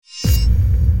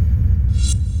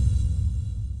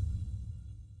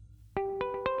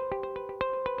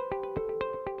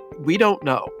we don't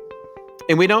know.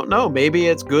 And we don't know. Maybe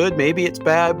it's good, maybe it's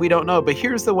bad, we don't know. But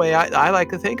here's the way I like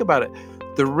to think about it.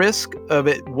 The risk of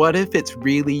it, what if it's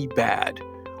really bad?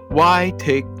 Why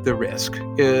take the risk?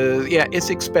 Yeah, it's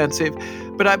expensive.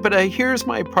 But here's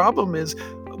my problem is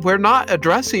we're not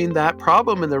addressing that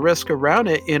problem and the risk around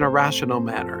it in a rational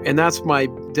manner. And that's my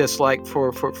dislike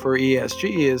for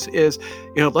ESG is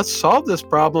let's solve this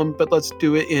problem, but let's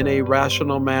do it in a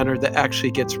rational manner that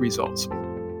actually gets results.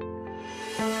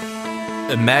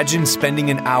 Imagine spending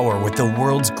an hour with the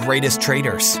world's greatest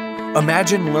traders.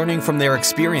 Imagine learning from their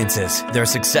experiences, their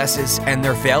successes, and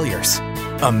their failures.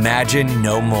 Imagine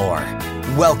no more.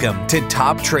 Welcome to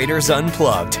Top Traders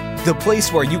Unplugged, the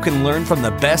place where you can learn from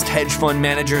the best hedge fund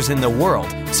managers in the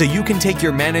world so you can take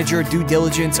your manager, due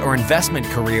diligence, or investment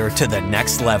career to the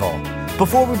next level.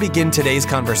 Before we begin today's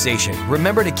conversation,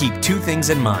 remember to keep two things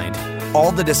in mind.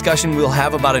 All the discussion we'll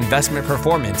have about investment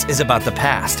performance is about the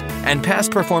past, and past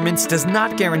performance does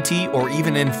not guarantee or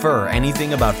even infer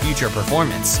anything about future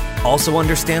performance. Also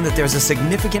understand that there's a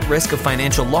significant risk of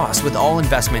financial loss with all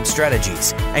investment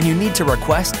strategies, and you need to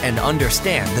request and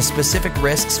understand the specific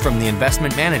risks from the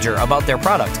investment manager about their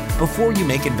product before you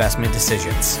make investment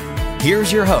decisions.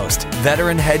 Here's your host,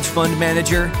 veteran hedge fund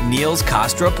manager Niels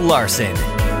Kostrup Larsen.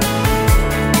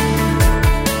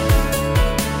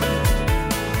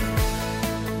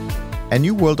 A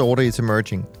new world order is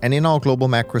emerging, and in our Global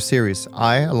Macro series,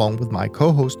 I, along with my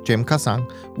co-host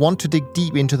GM32, want to dig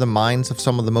deep into the minds of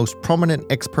some of the most prominent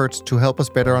experts to help us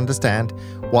better understand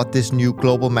what this new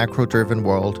global macro-driven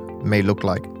world may look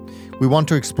like. We want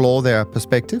to explore their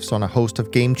perspectives on a host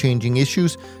of game-changing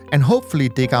issues and hopefully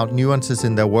dig out nuances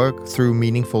in their work through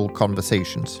meaningful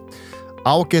conversations.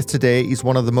 Our guest today is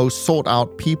one of the most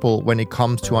sought-out people when it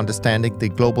comes to understanding the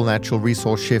global natural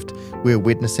resource shift we're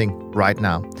witnessing right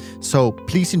now. So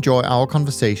please enjoy our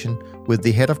conversation with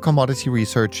the head of commodity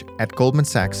research at Goldman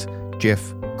Sachs,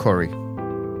 Jeff Currie.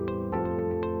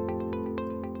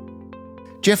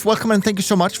 Jeff, welcome and thank you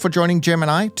so much for joining Jem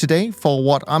and I today for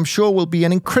what I'm sure will be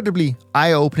an incredibly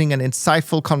eye-opening and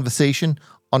insightful conversation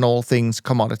on all things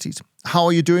commodities. How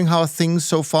are you doing? How are things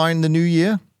so far in the new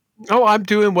year? Oh, I'm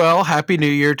doing well. Happy New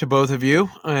Year to both of you.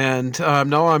 And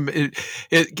I'm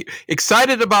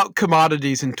excited about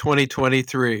commodities in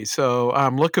 2023. So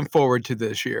I'm looking forward to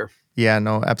this year. Yeah,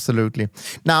 no, absolutely.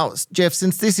 Now, Jeff,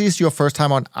 since this is your first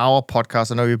time on our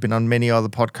podcast, I know you've been on many other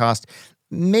podcasts,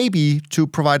 maybe to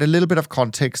provide a little bit of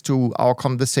context to our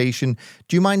conversation,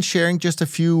 do you mind sharing just a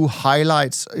few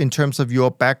highlights in terms of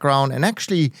your background and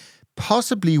actually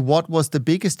possibly what was the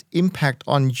biggest impact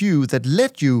on you that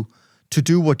led you to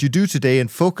do what you do today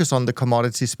and focus on the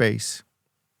commodity space?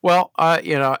 Well, I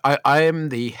am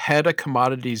the head of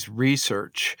commodities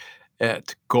research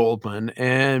at Goldman.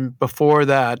 And before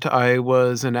that, I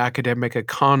was an academic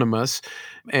economist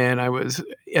and I was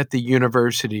at the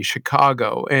University of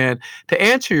Chicago. And to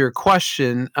answer your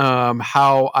question,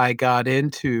 how I got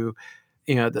into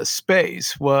the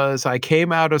space was I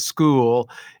came out of school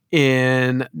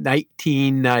in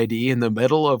 1990, in the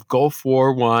middle of Gulf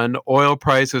War I. Oil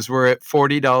prices were at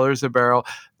 $40 a barrel.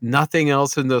 Nothing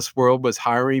else in this world was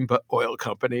hiring but oil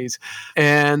companies.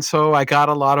 And so I got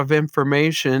a lot of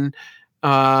information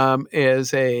in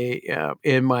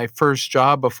my first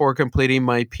job before completing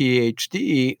my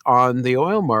PhD on the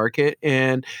oil market.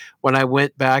 And when I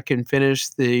went back and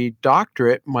finished the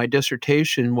doctorate, my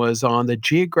dissertation was on the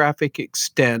geographic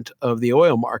extent of the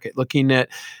oil market, looking at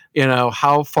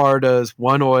how far does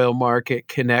one oil market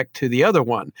connect to the other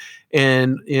one?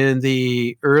 And in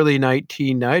the early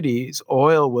 1990s,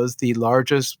 oil was the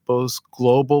largest, most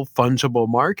global fungible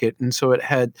market. And so it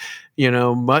had,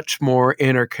 much more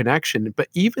interconnection. But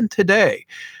even today,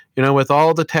 with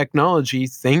all the technology,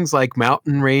 things like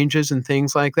mountain ranges and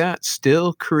things like that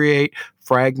still create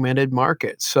fragmented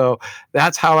markets. So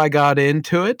that's how I got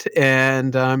into it.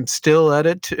 And I'm still at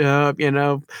it,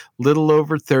 little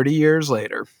over 30 years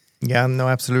later. Yeah, no,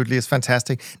 absolutely. It's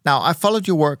fantastic. Now, I followed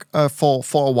your work for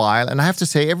a while, and I have to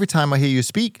say, every time I hear you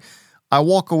speak, I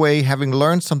walk away having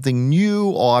learned something new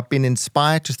or I've been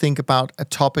inspired to think about a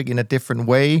topic in a different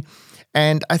way.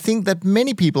 And I think that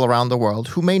many people around the world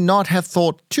who may not have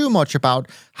thought too much about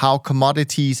how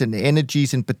commodities and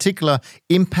energies in particular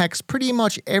impacts pretty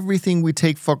much everything we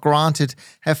take for granted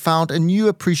have found a new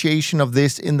appreciation of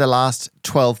this in the last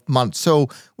 12 months. So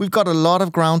we've got a lot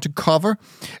of ground to cover.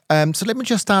 So let me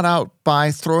just start out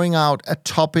by throwing out a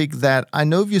topic that I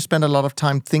know you spend a lot of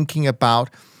time thinking about,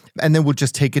 and then we'll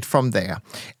just take it from there.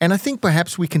 And I think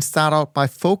perhaps we can start out by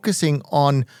focusing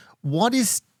on what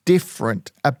is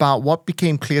different about what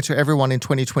became clear to everyone in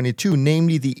 2022,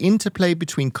 namely the interplay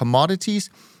between commodities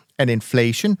and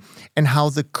inflation, and how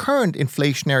the current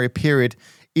inflationary period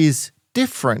is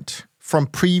different from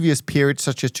previous periods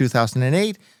such as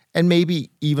 2008 and maybe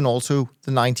even also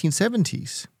the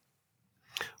 1970s?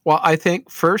 Well, I think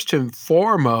first and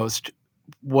foremost,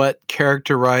 what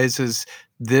characterizes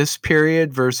this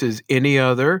period versus any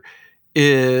other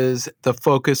is the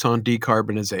focus on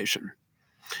decarbonization.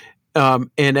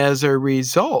 And as a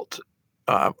result,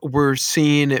 we're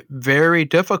seeing it very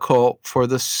difficult for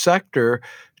the sector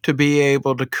to be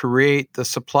able to create the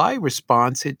supply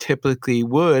response it typically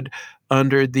would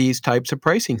under these types of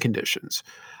pricing conditions.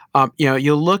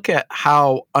 You look at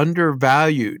how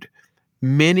undervalued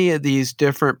many of these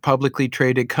different publicly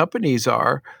traded companies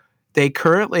are. They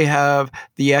currently have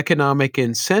the economic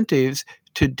incentives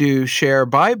to do share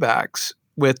buybacks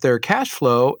with their cash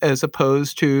flow as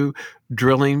opposed to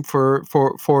drilling for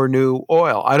new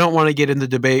oil. I don't want to get in the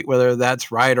debate whether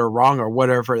that's right or wrong or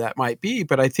whatever that might be,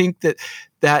 but I think that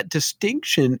that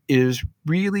distinction is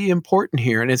really important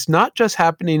here. And it's not just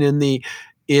happening in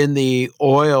the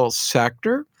oil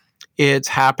sector. It's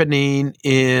happening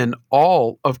in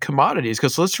all of commodities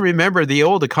because let's remember the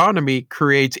old economy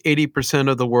creates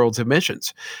 80% of the world's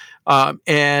emissions.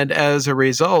 And as a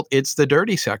result, it's the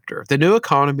dirty sector. The new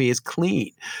economy is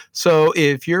clean. So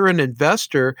if you're an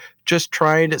investor just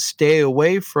trying to stay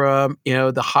away from,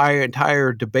 the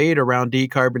entire debate around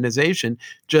decarbonization,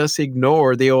 just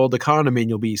ignore the old economy and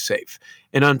you'll be safe.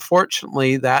 And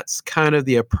unfortunately, that's kind of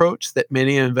the approach that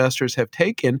many investors have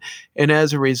taken. And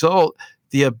as a result,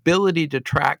 the ability to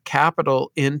track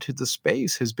capital into the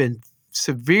space has been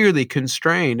severely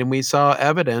constrained. And we saw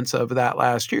evidence of that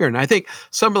last year. And I think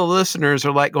some of the listeners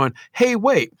are like going, hey,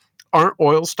 wait, aren't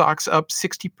oil stocks up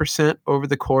 60% over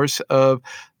the course of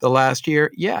the last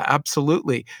year? Yeah,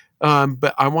 absolutely.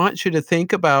 But I want you to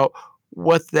think about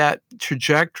what that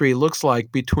trajectory looks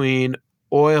like between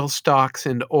oil stocks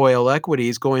and oil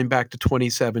equities going back to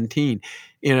 2017.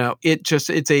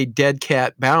 It's a dead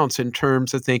cat bounce in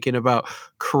terms of thinking about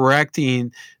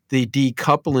correcting the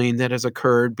decoupling that has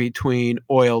occurred between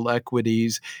oil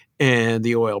equities and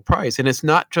the oil price. And it's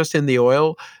not just in the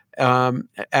oil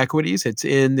equities, it's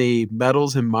in the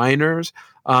metals and miners,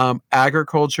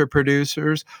 agriculture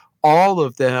producers. All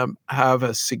of them have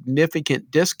a significant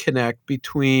disconnect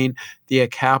between the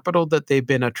capital that they've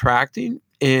been attracting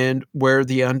and where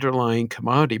the underlying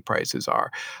commodity prices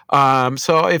are.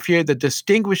 So if you're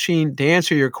to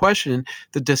answer your question,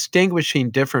 the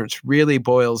distinguishing difference really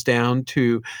boils down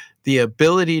to the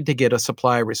ability to get a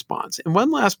supply response. And one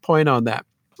last point on that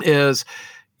is,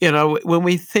 when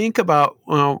we think about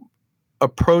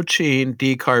approaching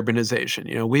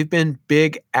decarbonization, we've been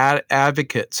big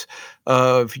advocates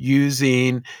of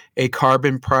using a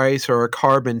carbon price or a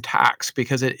carbon tax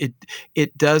because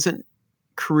it doesn't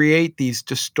create these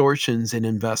distortions in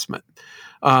investment.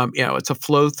 It's a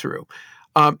flow through.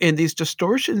 And these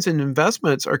distortions in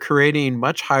investments are creating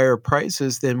much higher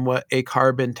prices than what a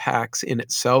carbon tax in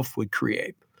itself would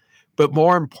create. But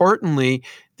more importantly,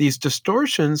 these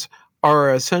distortions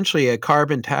are essentially a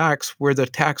carbon tax where the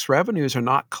tax revenues are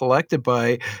not collected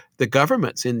by the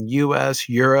governments in US,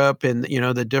 Europe, and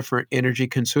the different energy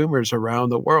consumers around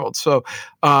the world. So,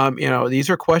 these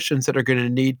are questions that are going to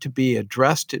need to be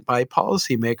addressed by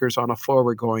policymakers on a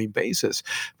forward-going basis.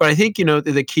 But I think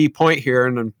the key point here,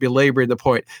 and I'm belaboring the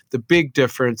point, the big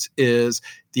difference is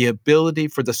the ability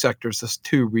for the sectors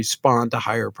to respond to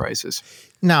higher prices.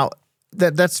 Now,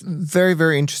 that's very,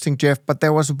 very interesting, Jeff. But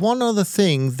there was one other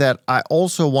thing that I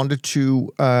also wanted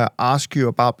to ask you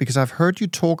about, because I've heard you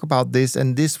talk about this,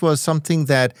 and this was something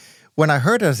that when I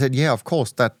heard it, I said, yeah, of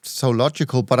course, that's so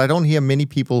logical, but I don't hear many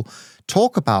people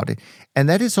talk about it. And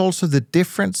that is also the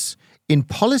difference in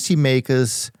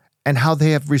policymakers and how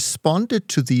they have responded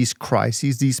to these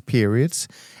crises, these periods,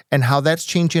 and how that's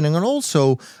changing. And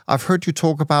also, I've heard you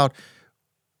talk about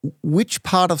which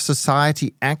part of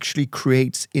society actually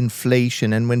creates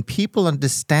inflation. And when people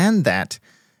understand that,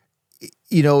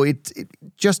 it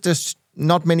just there's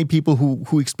not many people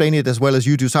who explain it as well as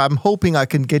you do. So I'm hoping I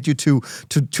can get you to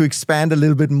expand a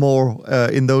little bit more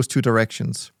in those two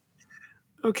directions.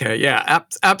 Okay, yeah,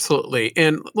 absolutely.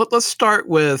 And let's start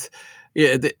with,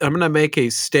 I'm going to make a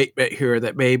statement here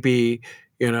that may be,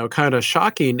 kind of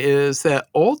shocking, is that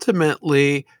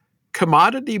ultimately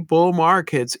commodity bull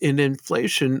markets and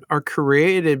inflation are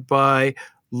created by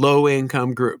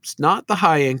low-income groups, not the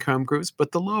high-income groups,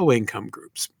 but the low-income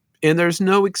groups. And there's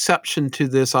no exception to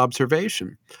this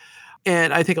observation.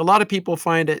 And I think a lot of people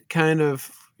find it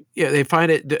they find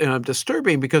it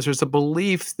disturbing because there's a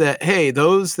belief that, hey,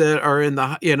 those that are in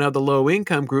the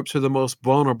low-income groups are the most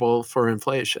vulnerable for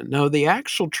inflation. No, the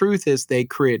actual truth is they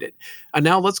create it. And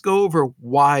now let's go over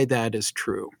why that is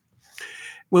true.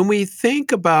 When we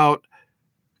think about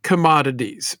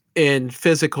commodities in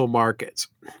physical markets,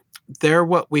 they're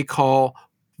what we call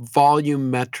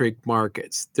volumetric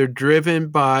markets. They're driven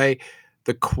by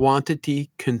the quantity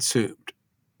consumed.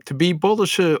 To be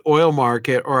bullish an oil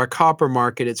market or a copper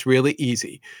market, it's really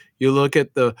easy. You look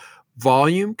at the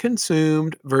volume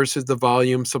consumed versus the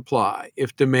volume supply.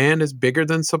 If demand is bigger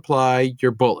than supply,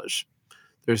 you're bullish.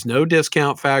 There's no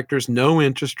discount factors, no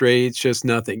interest rates, just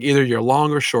nothing. Either you're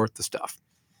long or short the stuff.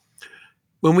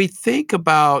 When we think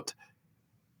about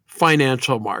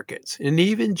financial markets and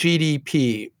even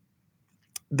GDP,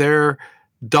 they're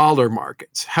dollar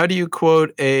markets. How do you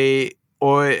quote an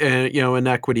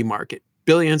equity market?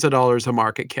 Billions of dollars of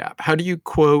market cap. How do you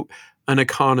quote an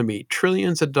economy?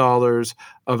 Trillions of dollars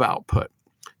of output.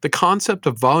 The concept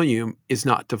of volume is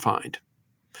not defined.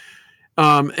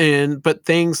 But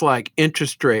things like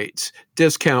interest rates,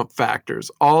 discount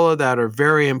factors, all of that are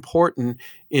very important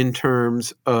in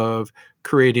terms of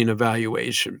creating a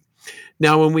valuation.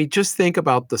 Now, when we just think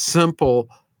about the simple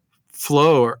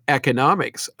flow or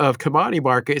economics of commodity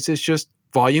markets, it's just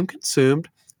volume consumed.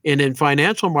 And in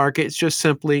financial markets, just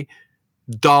simply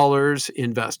dollars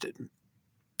invested.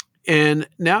 And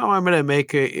now I'm going to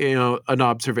make an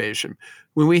observation.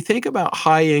 When we think about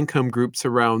high income groups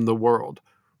around the world,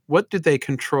 what do they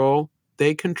control?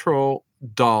 They control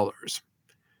dollars.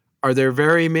 Are there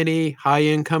very many high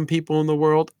income people in the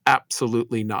world?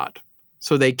 Absolutely not.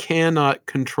 So they cannot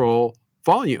control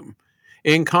volume.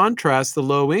 In contrast, the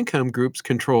low income groups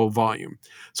control volume.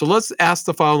 So let's ask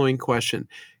the following question.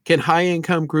 Can high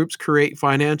income groups create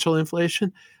financial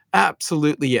inflation?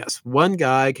 Absolutely yes. One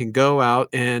guy can go out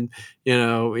and,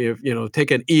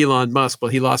 take an Elon Musk.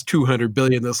 Well, he lost 200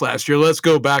 billion this last year. Let's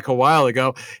go back a while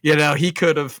ago. He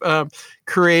could have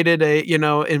created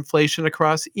inflation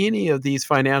across any of these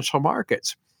financial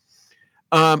markets.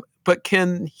 But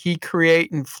can he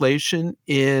create inflation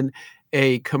in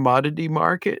a commodity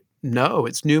market? No,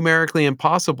 it's numerically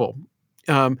impossible.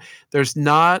 There's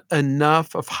not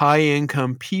enough of high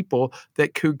income people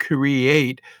that could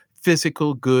create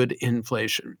physical good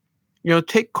inflation.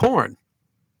 Take corn.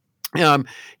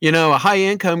 A high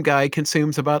income guy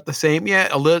consumes about the same,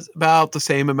 about the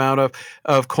same amount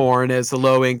of corn as the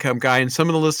low income guy. And some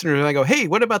of the listeners, I go, hey,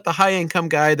 what about the high income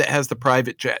guy that has the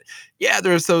private jet? Yeah,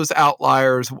 there's those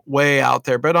outliers way out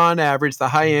there. But on average, the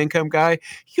high income guy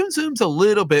consumes a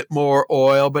little bit more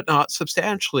oil, but not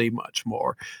substantially much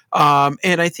more.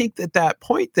 And I think that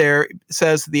point there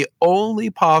says the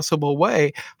only possible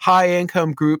way high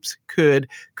income groups could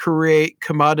create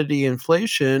commodity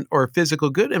inflation or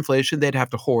physical good inflation, they'd have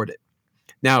to hoard it.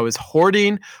 Now, is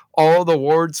hoarding all the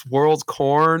world's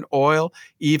corn, oil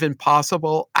even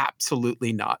possible?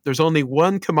 Absolutely not. There's only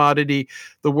one commodity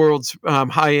the world's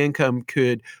high income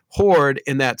could hoard,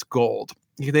 and that's gold.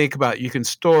 You think about it, you can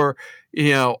store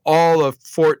all of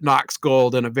Fort Knox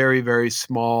gold in a very, very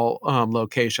small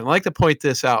location. I like to point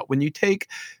this out. When you take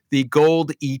the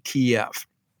gold ETF,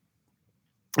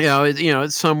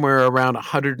 it's somewhere around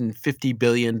 $150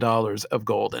 billion of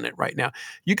gold in it right now.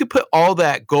 You could put all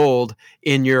that gold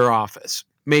in your office.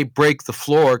 May break the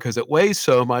floor because it weighs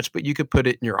so much, but you could put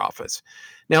it in your office.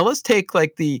 Now let's take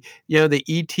like the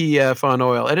ETF on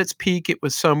oil. At its peak, it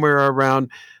was somewhere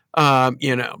around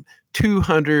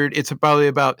 200. It's probably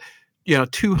about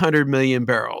 200 million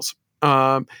barrels.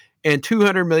 And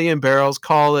 200 million barrels,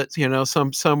 call it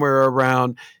somewhere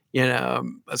around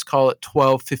let's call it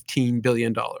 $12-15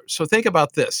 billion. So think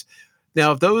about this.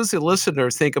 Now, if those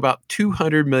listeners think about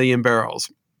 200 million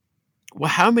barrels, well,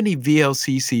 how many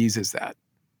VLCCs is that?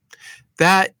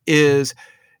 It's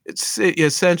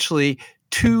essentially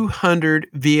 200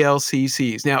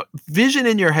 VLCCs. Now, vision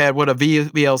in your head what a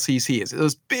VLCC is.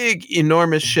 Those big,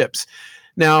 enormous ships.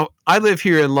 Now, I live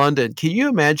here in London. Can you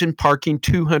imagine parking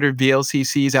 200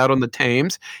 VLCCs out on the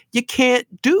Thames? You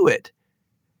can't do it.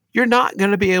 You're not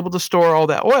going to be able to store all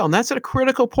that oil. And that's a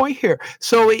critical point here.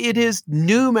 So it is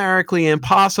numerically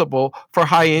impossible for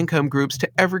high income groups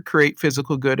to ever create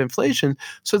physical good inflation.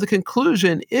 So the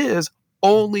conclusion is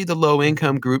only the low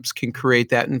income groups can create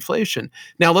that inflation.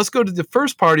 Now let's go to the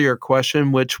first part of your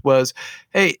question, which was,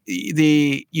 hey,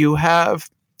 you have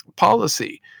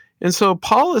policy. And so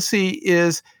policy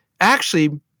is actually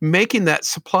making that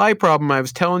supply problem I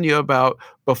was telling you about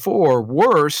before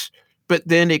worse, but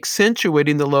then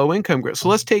accentuating the low income group. So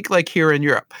let's take like here in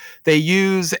Europe, they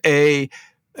use a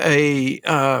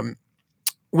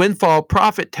windfall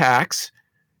profit tax,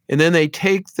 and then they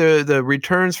take the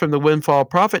returns from the windfall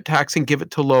profit tax and give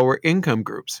it to lower income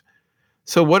groups.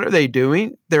 So what are they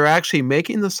doing? They're actually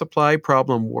making the supply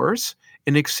problem worse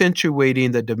and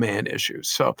accentuating the demand issues.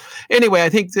 So anyway, I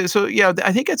think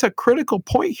I think it's a critical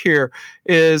point here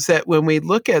is that when we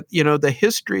look at, the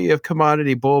history of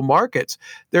commodity bull markets,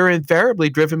 they're invariably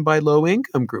driven by low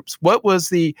income groups. What was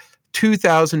the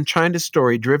 2000 China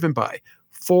story driven by?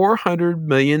 400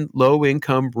 million low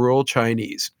income rural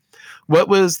Chinese. What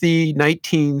was the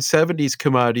 1970s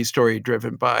commodity story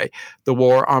driven by? The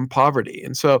war on poverty.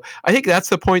 And so I think that's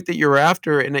the point that you're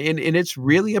after. And it's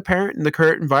really apparent in the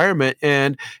current environment.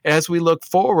 And as we look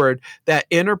forward, that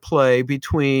interplay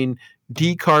between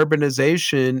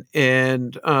decarbonization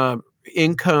and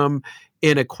income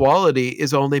inequality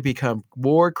is only become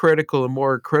more critical and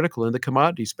more critical in the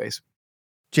commodity space.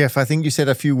 Jeff, I think you said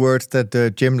a few words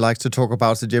that Jim likes to talk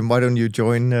about. So, Jim, why don't you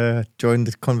join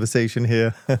the conversation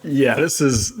here? Yeah, this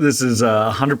is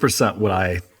 100% what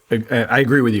I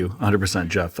agree with you 100%,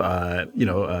 Jeff.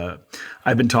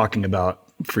 I've been talking about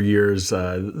for years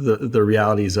the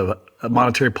realities of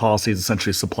monetary policy is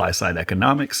essentially supply side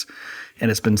economics. And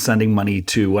it's been sending money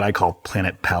to what I call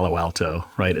Planet Palo Alto,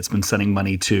 right? It's been sending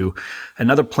money to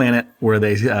another planet where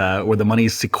the money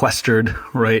is sequestered,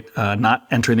 right? Not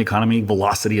entering the economy,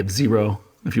 velocity of zero,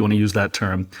 if you want to use that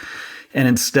term. And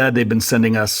instead, they've been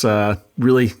sending us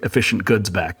really efficient goods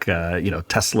back,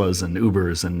 Teslas and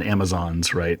Ubers and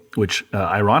Amazons, right? Which,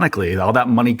 ironically, all that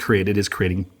money created is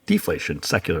creating deflation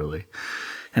secularly,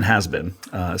 and has been.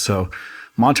 So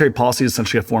monetary policy is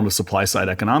essentially a form of supply-side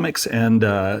economics, and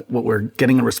what we're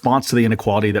getting in response to the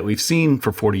inequality that we've seen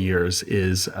for 40 years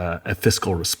is a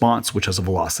fiscal response, which has a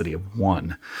velocity of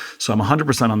 1. So I'm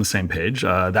 100% on the same page.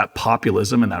 That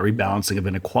populism and that rebalancing of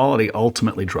inequality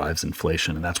ultimately drives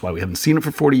inflation, and that's why we haven't seen it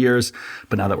for 40 years,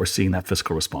 but now that we're seeing that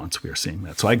fiscal response, we are seeing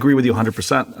that. So I agree with you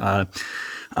 100%.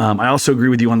 I also agree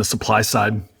with you on the supply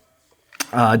side.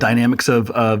 Dynamics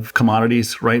of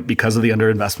commodities, right? Because of the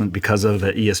underinvestment, because of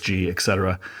the ESG, et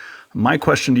cetera. My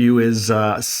question to you is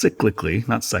cyclically,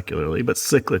 not secularly, but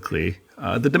cyclically,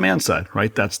 the demand side,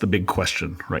 right? That's the big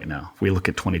question right now. If we look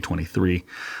at 2023,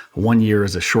 1 year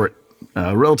is a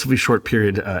relatively short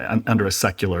period under a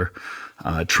secular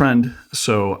trend.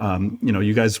 So,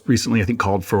 you guys recently, I think,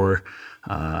 called for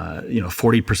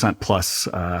 40% plus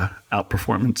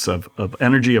outperformance of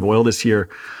energy, of oil this year.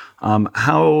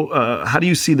 How do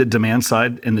you see the demand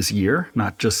side in this year,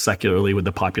 not just secularly with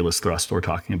the populist thrust we're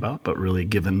talking about, but really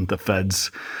given the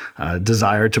Fed's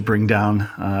desire to bring down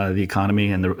the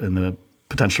economy and the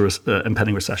potential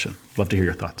impending recession? Love to hear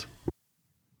your thoughts.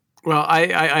 Well,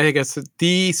 I guess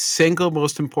the single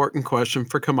most important question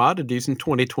for commodities in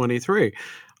 2023.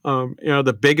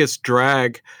 The biggest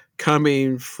drag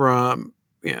coming from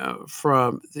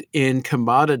in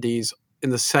commodities in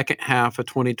the second half of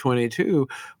 2022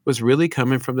 was really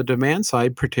coming from the demand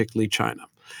side, particularly China.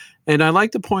 And I like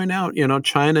to point out,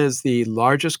 China is the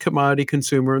largest commodity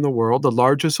consumer in the world, the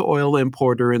largest oil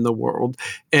importer in the world,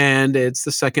 and it's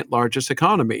the second largest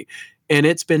economy. And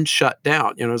it's been shut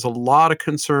down. There's a lot of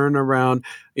concern around,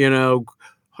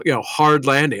 hard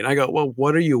landing. I go, well,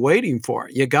 what are you waiting for?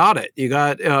 You got it. You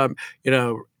got,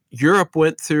 Europe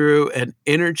went through an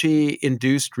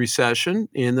energy-induced recession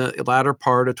in the latter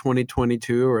part of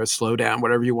 2022, or a slowdown,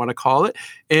 whatever you want to call it.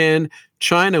 And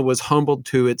China was humbled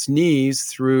to its knees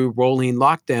through rolling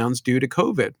lockdowns due to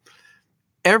COVID.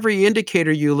 Every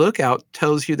indicator you look at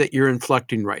tells you that you're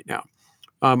inflecting right now.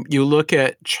 You look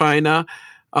at China,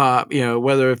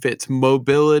 whether if it's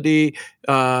mobility,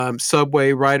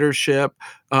 subway ridership,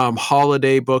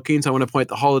 holiday bookings. I want to point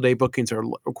the holiday bookings are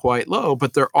quite low,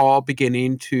 but they're all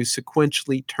beginning to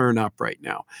sequentially turn up right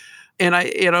now. And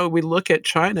we look at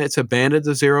China, it's abandoned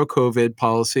the zero COVID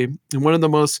policy. And one of the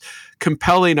most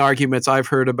compelling arguments I've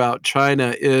heard about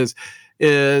China is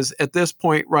at this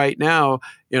point right now,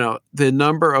 the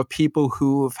number of people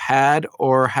who have had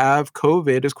or have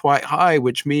COVID is quite high,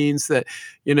 which means that,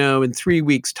 in 3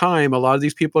 weeks' time, a lot of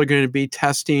these people are going to be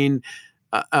testing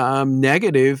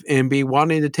negative and be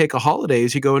wanting to take a holiday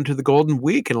as you go into the Golden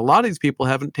Week. And a lot of these people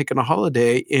haven't taken a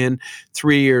holiday in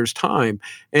 3 years' time.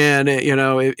 And,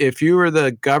 if you are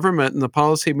the government and the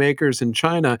policymakers in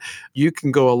China, you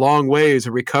can go a long ways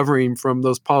of recovering from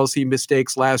those policy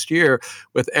mistakes last year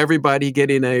with everybody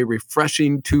getting a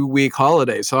refreshing 2-week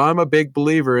holiday. So I'm a big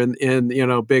believer in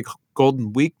big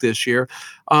Golden Week this year,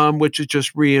 which is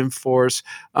just reinforce,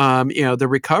 the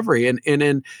recovery. And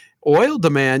in oil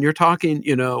demand, you're talking,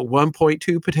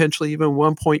 1.2, potentially even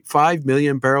 1.5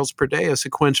 million barrels per day of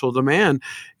sequential demand,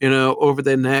 over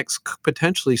the next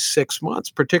potentially 6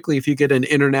 months, particularly if you get an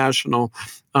international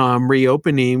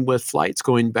reopening with flights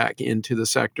going back into the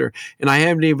sector. And I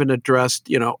haven't even addressed,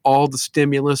 all the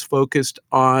stimulus focused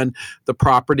on the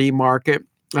property market.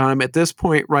 At this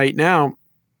point right now,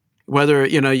 Whether,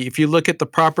 if you look at the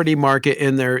property market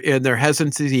and their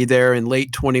hesitancy there in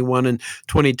late 21 and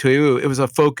 22, it was a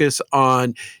focus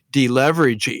on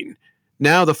deleveraging.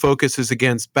 Now the focus is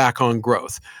back on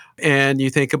growth. And you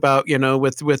think about,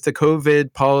 with the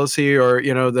COVID policy, or,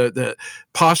 the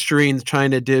posturing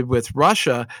China did with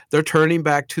Russia, they're turning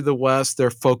back to the West. They're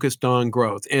focused on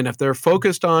growth. And if they're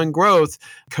focused on growth,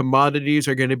 commodities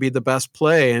are going to be the best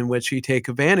play in which you take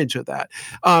advantage of that.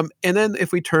 And then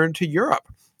if we turn to Europe,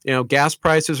 gas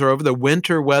prices are over. The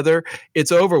winter weather,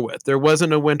 it's over with. There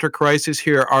wasn't a winter crisis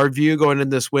here. Our view going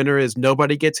into this winter is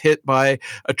nobody gets hit by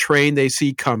a train they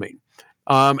see coming.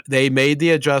 They made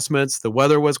the adjustments. The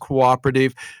weather was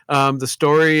cooperative. The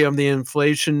story of the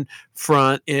inflation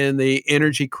front and the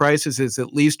energy crisis is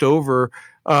at least over,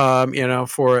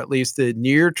 for at least the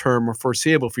near term or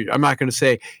foreseeable future. I'm not going to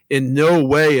say in no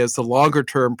way is the longer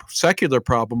term secular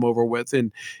problem over with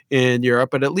in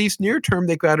Europe, but at least near term,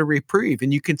 they've got a reprieve.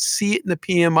 And you can see it in the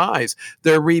PMIs.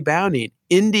 They're rebounding.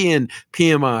 Indian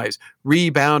PMIs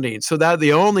rebounding. So that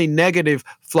the only negative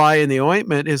fly in the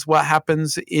ointment is what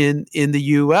happens in the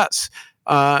U.S.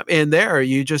 And there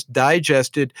you just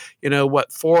digested,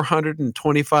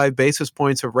 425 basis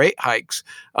points of rate hikes,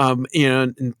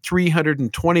 and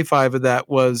 325 of that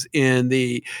was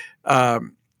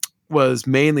was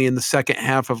mainly in the second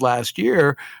half of last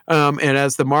year. And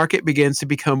as the market begins to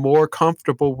become more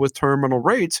comfortable with terminal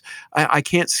rates, I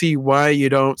can't see why you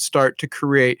don't start to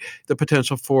create the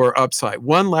potential for upside.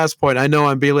 One last point, I know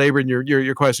I'm belaboring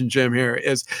your question, Jim, here,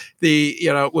 is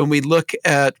when we look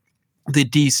at the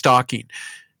destocking,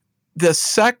 the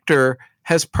sector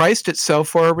has priced itself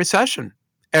for a recession.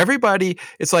 Everybody,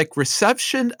 it's like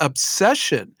recession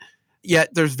obsession,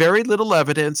 yet there's very little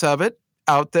evidence of it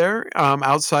out there,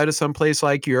 outside of some place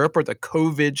like Europe or the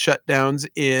COVID shutdowns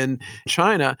in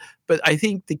China. But I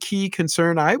think the key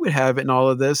concern I would have in all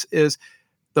of this is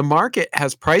the market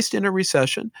has priced in a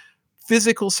recession.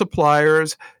 Physical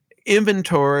suppliers,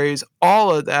 inventories,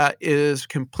 all of that is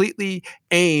completely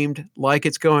aimed like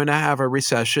it's going to have a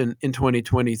recession in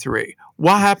 2023.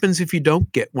 What happens if you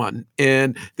don't get one?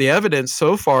 And the evidence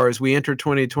so far as we enter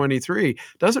 2023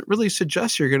 doesn't really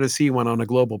suggest you're going to see one on a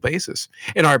global basis.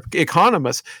 And our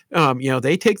economists,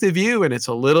 they take the view, and it's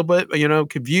a little bit,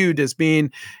 viewed as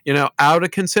being, out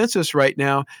of consensus right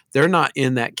now. They're not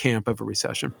in that camp of a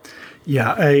recession.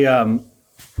 Yeah,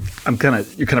 you're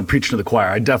kind of preaching to the choir.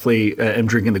 I definitely am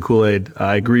drinking the Kool-Aid.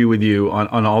 I agree with you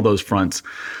on all those fronts.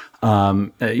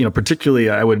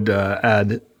 Particularly I would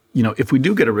add, if we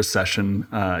do get a recession,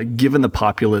 given the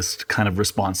populist kind of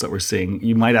response that we're seeing,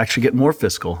 you might actually get more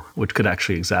fiscal, which could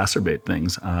actually exacerbate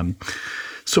things.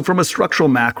 So from a structural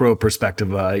macro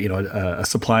perspective, a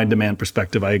supply and demand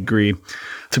perspective, I agree.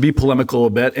 To be polemical a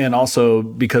bit, and also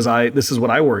because this is what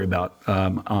I worry about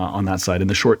on that side in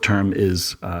the short term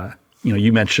is,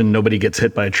 you mentioned nobody gets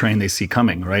hit by a train they see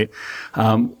coming, right?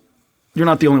 You're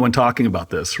not the only one talking about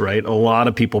this, right? A lot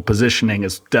of people positioning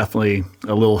is definitely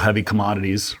a little heavy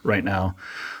commodities right now.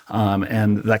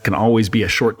 And that can always be a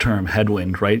short-term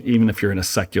headwind, right? Even if you're in a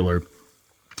secular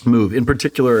move. In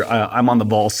particular, I'm on the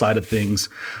vol side of things.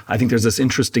 I think there's this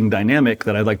interesting dynamic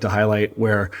that I'd like to highlight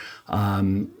where,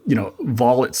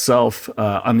 vol itself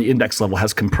on the index level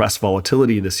has compressed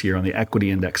volatility this year on the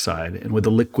equity index side. And with the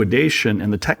liquidation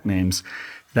in the tech names,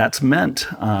 that's meant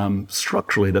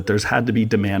structurally that there's had to be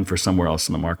demand for somewhere else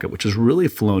in the market, which has really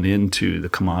flown into the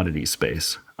commodity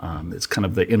space. It's kind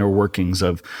of the inner workings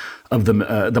of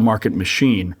the market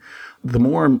machine. The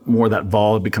more and more that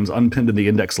vol becomes unpinned in the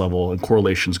index level and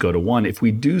correlations go to one, if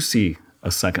we do see a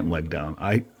second leg down,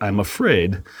 I'm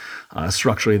afraid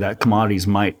structurally that commodities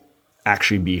might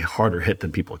actually be harder hit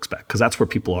than people expect, because that's where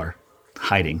people are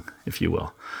hiding, if you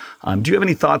will. Do you have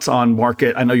any thoughts on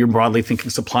market? I know you're broadly thinking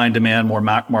supply and demand, more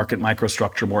market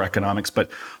microstructure, more economics,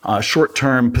 but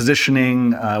short-term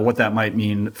positioning, what that might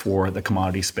mean for the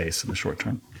commodity space in the short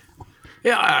term.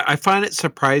 Yeah, I find it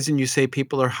surprising you say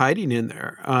people are hiding in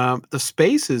there. The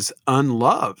space is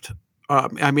unloved.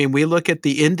 We look at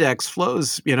the index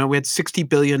flows, we had $60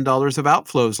 billion of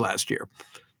outflows last year.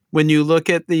 When you look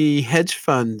at the hedge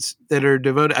funds that are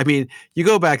devoted, you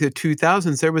go back to the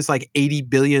 2000s, there was like $80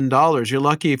 billion. You're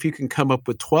lucky if you can come up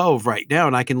with 12 right now,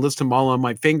 and I can list them all on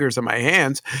my fingers and my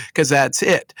hands because that's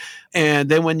it. And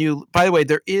then by the way,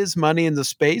 there is money in the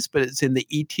space, but it's in the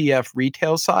ETF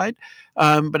retail side.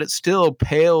 But it still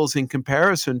pales in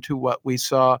comparison to what we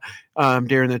saw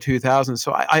during the 2000s.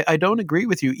 So I don't agree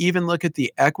with you. Even look at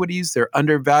the equities. They're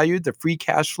undervalued. The free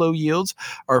cash flow yields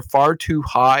are far too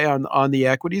high on the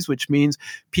equities, which means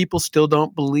people still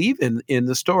don't believe in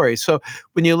the story. So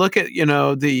when you look at,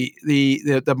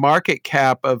 the market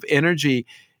cap of energy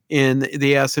in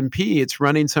the S&P, it's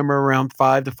running somewhere around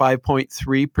 5 to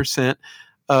 5.3%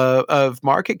 of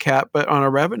market cap, but on a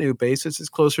revenue basis, it's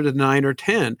closer to 9 or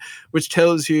 10, which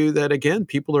tells you that, again,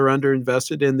 people are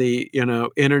underinvested in the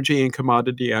energy and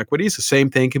commodity equities. The same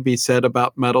thing can be said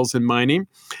about metals and mining.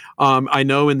 I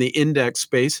know in the index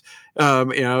space,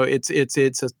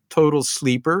 it's a total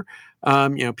sleeper.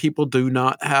 People do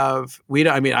not have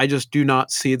I just do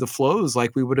not see the flows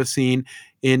like we would have seen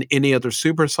in any other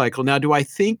super cycle. Now, do I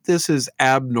think this is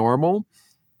abnormal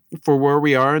for where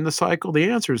we are in the cycle? The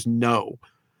answer is no.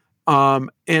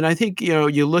 And I think,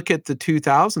 you look at the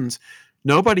 2000s,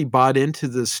 nobody bought into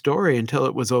this story until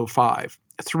it was '05,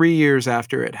 3 years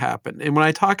after it happened. And when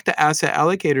I talk to asset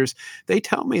allocators, they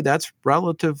tell me that's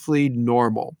relatively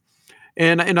normal.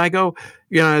 And I go,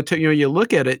 you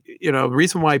look at it, the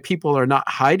reason why people are not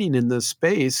hiding in this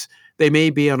space, they may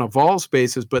be on a vols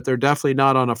basis, but they're definitely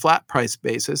not on a flat price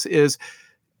basis, is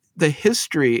the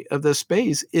history of the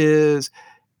space is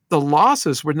the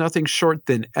losses were nothing short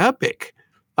than epic.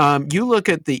 You look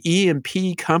at the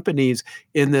E&P companies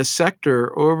in this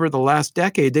sector over the last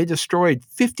decade, they destroyed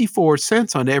 54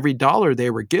 cents on every dollar they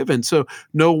were given. So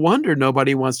no wonder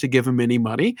nobody wants to give them any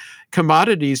money.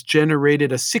 Commodities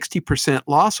generated a 60%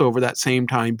 loss over that same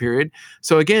time period.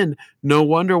 So again, no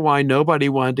wonder why nobody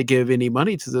wanted to give any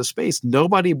money to this space.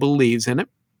 Nobody believes in it.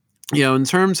 In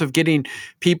terms of getting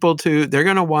people they're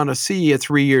going to want to see a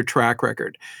 3-year track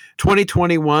record.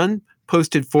 2021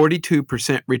 posted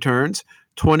 42% returns.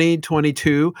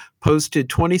 2022 posted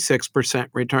 26%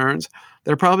 returns.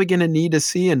 They're probably going to need to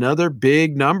see another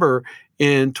big number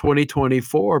in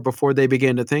 2024 before they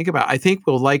begin to think about it. I think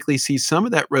we'll likely see some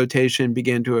of that rotation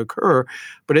begin to occur,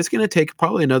 but it's going to take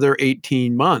probably another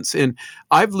 18 months. And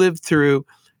I've lived through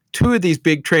two of these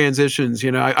big transitions.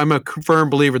 I'm a firm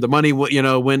believer the money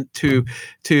went to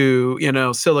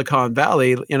Silicon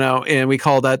Valley, and we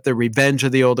call that the revenge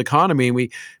of the old economy. And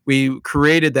we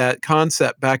created that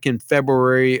concept back in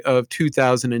February of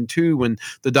 2002 when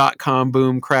the dot-com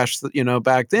boom crashed,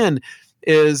 back then,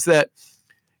 is that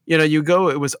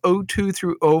it was '02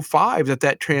 through '05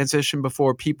 that transition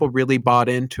before people really bought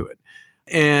into it.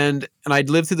 And I'd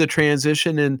lived through the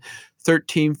transition in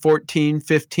 13, 14,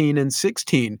 15, and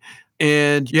 16.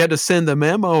 And you had to send the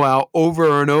memo out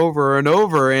over and over and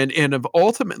over. And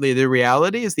ultimately, the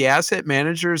reality is the asset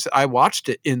managers, I watched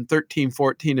it in 13,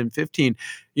 14, and 15.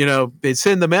 They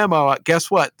send the memo out.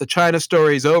 Guess what? The China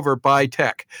story is over, buy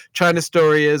tech. China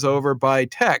story is over, buy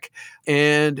tech.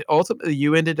 And ultimately,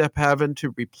 you ended up having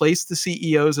to replace the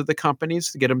CEOs of the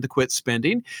companies to get them to quit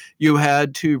spending. You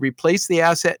had to replace the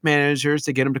asset managers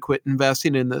to get them to quit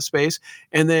investing in this space.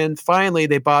 And then finally,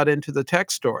 they bought into the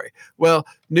tech story. Well,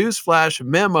 newsflash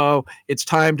memo, it's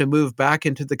time to move back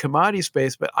into the commodity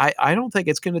space. But I don't think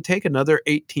it's going to take another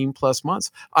 18 plus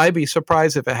months. I'd be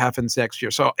surprised if it happens next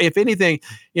year. So if anything,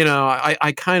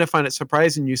 I kind of find it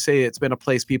surprising you say it's been a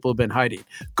place people have been hiding.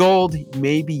 Gold,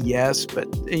 maybe yes, but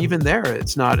even there,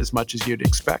 it's not as much as you'd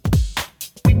expect.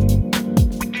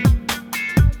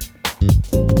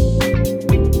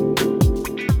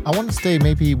 I want to stay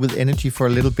maybe with energy for a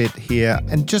little bit here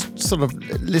and just sort of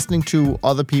listening to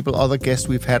other people, other guests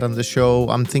we've had on the show.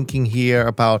 I'm thinking here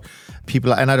about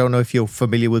people, and I don't know if you're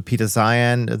familiar with Peter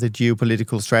Zeihan, the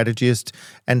geopolitical strategist,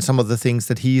 and some of the things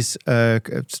that he's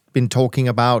been talking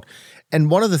about. And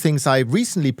one of the things I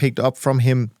recently picked up from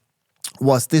him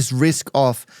was this risk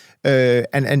of,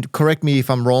 and correct me if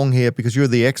I'm wrong here because you're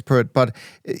the expert, but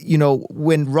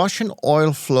when Russian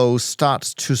oil flow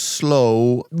starts to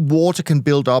slow, water can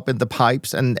build up in the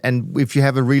pipes, and if you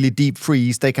have a really deep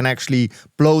freeze, they can actually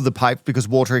blow the pipe because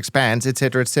water expands, et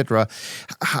cetera, et cetera.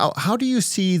 How do you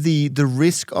see the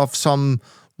risk of some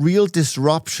real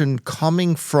disruption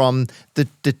coming from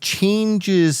the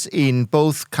changes in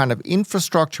both kind of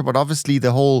infrastructure, but obviously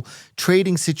the whole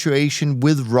trading situation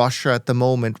with Russia at the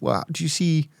moment? What do you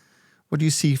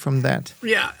see from that?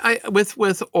 Yeah,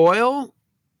 with oil,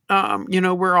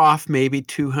 we're off maybe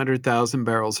 200,000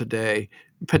 barrels a day,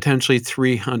 potentially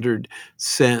 300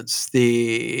 since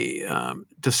the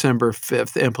December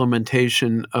 5th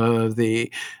implementation of the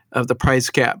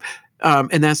price cap.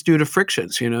 And that's due to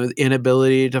frictions,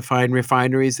 inability to find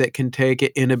refineries that can take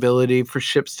it, inability for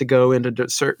ships to go into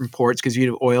certain ports because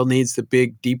oil needs the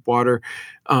big deep water,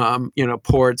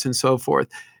 ports and so forth.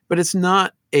 But it's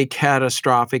not a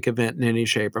catastrophic event in any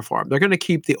shape or form. They're going to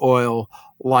keep the oil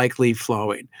likely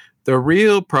flowing. The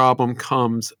real problem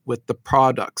comes with the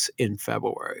products in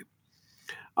February.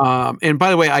 And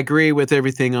by the way, I agree with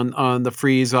everything on the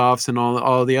freeze offs and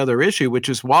all the other issue, which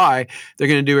is why they're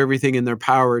going to do everything in their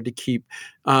power to keep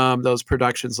those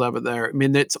productions level there. I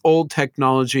mean, it's old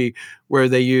technology where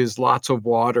they use lots of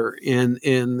water in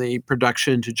the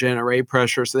production to generate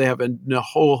pressure. So they have a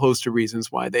whole host of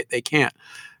reasons why they can't.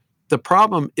 The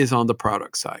problem is on the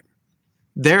product side.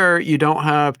 There, you don't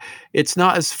have, it's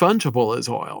not as fungible as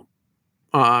oil.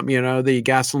 The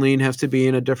gasoline has to be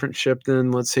in a different ship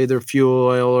than, let's say, their fuel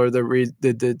oil or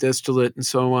the distillate and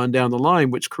so on down the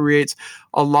line, which creates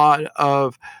a lot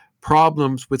of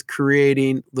problems with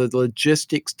creating the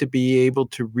logistics to be able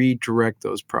to redirect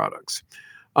those products.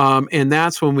 And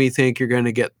that's when we think you're going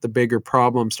to get the bigger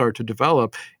problems start to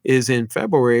develop is in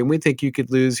February. And we think you could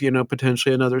lose,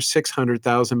 potentially another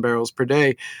 600,000 barrels per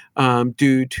day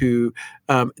due to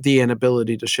the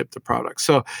inability to ship the product.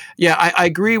 So, yeah, I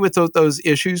agree with those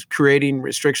issues, creating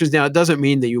restrictions. Now, it doesn't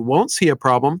mean that you won't see a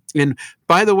problem. And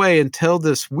by the way, until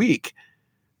this week,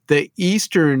 the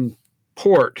eastern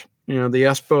port, the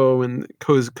Espoo and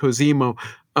Cozumel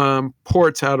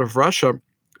ports out of Russia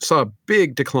saw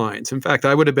big declines. In fact,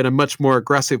 I would have been much more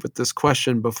aggressive with this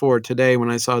question before today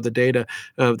when I saw the data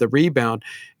of the rebound.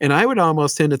 And I would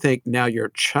almost tend to think, now you're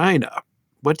China.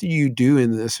 What do you do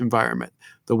in this environment?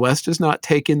 The West is not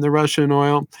taking the Russian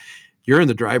oil. You're in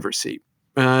the driver's seat.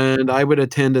 And I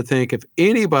would tend to think if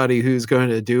anybody who's going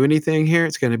to do anything here,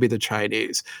 it's going to be the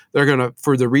Chinese. They're going to,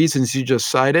 for the reasons you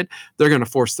just cited, they're going to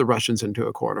force the Russians into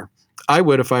a corner. I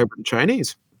would if I were the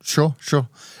Chinese. Sure.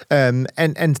 And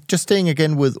just staying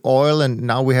again with oil, and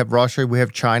now we have Russia, we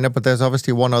have China, but there's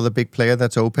obviously one other big player,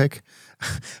 that's OPEC.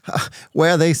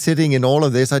 Where are they sitting in all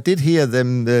of this? I did hear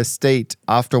them state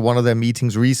after one of their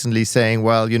meetings recently saying,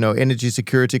 well, energy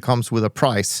security comes with a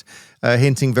price,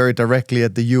 hinting very directly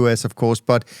at the US, of course.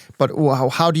 But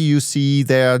how do you see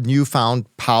their newfound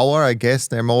power? I guess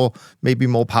they're maybe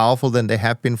more powerful than they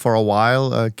have been for a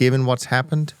while, given what's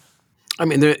happened. I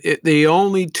mean, the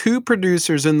only two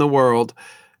producers in the world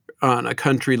on a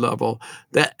country level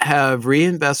that have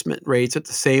reinvestment rates at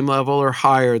the same level or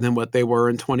higher than what they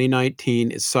were in 2019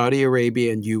 is Saudi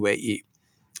Arabia and UAE.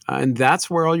 And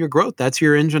that's where all your growth, that's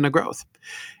your engine of growth.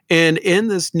 And in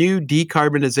this new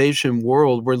decarbonization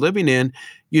world we're living in,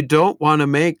 you don't want to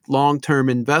make long-term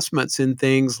investments in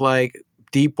things like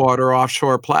deep water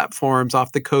offshore platforms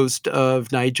off the coast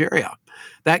of Nigeria.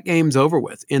 That game's over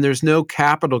with, and there's no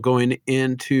capital going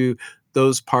into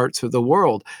those parts of the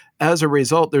world. As a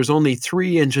result, there's only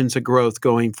three engines of growth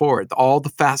going forward, all the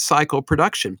fast cycle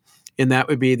production, and that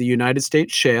would be the United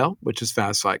States shale, which is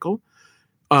fast cycle,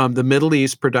 the Middle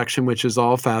East production, which is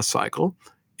all fast cycle,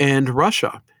 and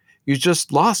Russia. You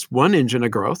just lost one engine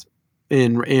of growth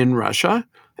in Russia.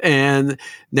 And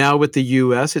now with the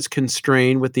U.S., it's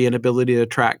constrained with the inability to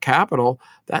attract capital.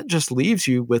 That just leaves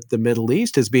you with the Middle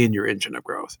East as being your engine of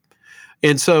growth.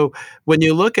 And so when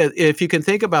you look at, if you can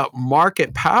think about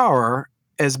market power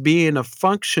as being a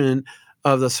function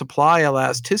of the supply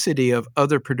elasticity of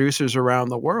other producers around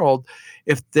the world,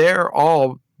 if they're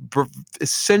all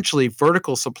essentially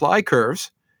vertical supply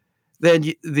curves,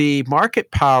 then the market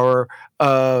power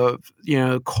of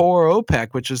core OPEC,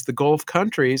 which is the Gulf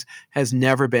countries, has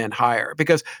never been higher,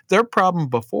 because their problem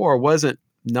before wasn't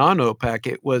non-OPEC,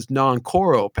 it was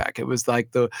non-core OPEC. It was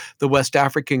like the West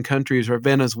African countries or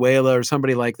Venezuela or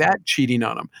somebody like that cheating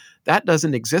on them. That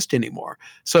doesn't exist anymore.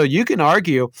 So you can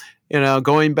argue,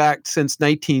 going back since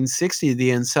 1960,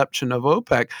 the inception of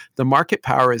OPEC, the market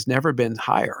power has never been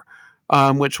higher.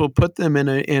 Which will put them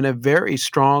in a very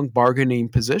strong bargaining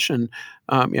position.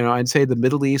 I'd say the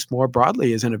Middle East more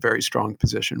broadly is in a very strong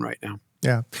position right now.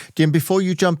 Yeah. Jim, before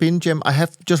you jump in, Jim, I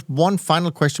have just one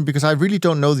final question, because I really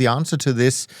don't know the answer to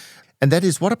this. And that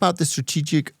is, what about the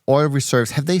strategic oil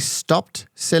reserves? Have they stopped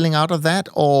selling out of that,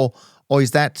 or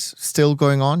is that still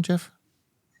going on, Jeff?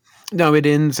 No, it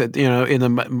ends at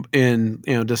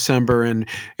in December, and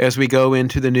as we go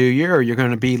into the new year, you're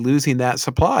going to be losing that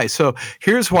supply. So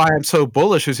here's why I'm so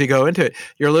bullish as you go into it.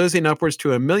 You're losing upwards to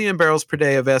 1 million barrels per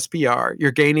day of SPR.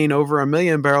 You're gaining over 1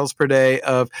 million barrels per day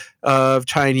of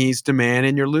Chinese demand,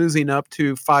 and you're losing up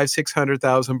to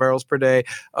 500,000-600,000 barrels per day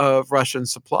of Russian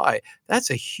supply. That's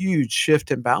a huge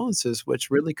shift in balances, which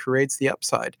really creates the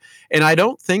upside. And I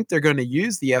don't think they're going to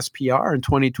use the SPR in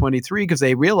 2023 because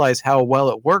they realize how well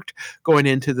it worked going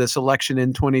into this election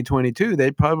in 2022.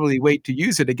 They'd probably wait to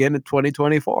use it again in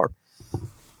 2024.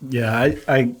 Yeah,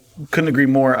 I couldn't agree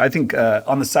more. I think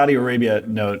on the Saudi Arabia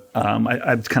note, I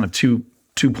have kind of two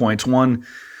points. One,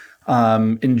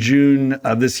 in June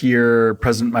of this year,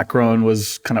 President Macron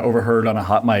was kind of overheard on a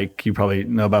hot mic. You probably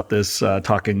know about this,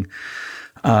 talking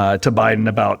to Biden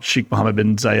about Sheikh Mohammed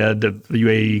bin Zayed of the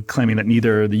UAE, claiming that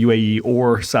neither the UAE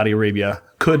or Saudi Arabia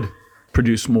could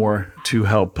produce more to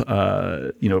help,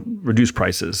 reduce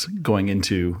prices going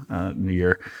into New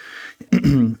Year.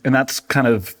 And that's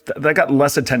that got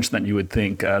less attention than you would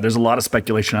think. There's a lot of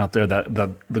speculation out there that the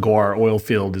Ghawar oil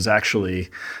field is actually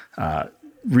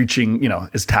reaching,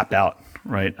 is tapped out,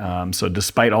 right? So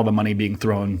despite all the money being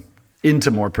thrown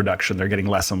into more production, they're getting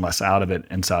less and less out of it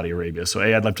in Saudi Arabia. So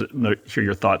I'd love to hear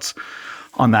your thoughts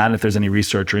on that, if there's any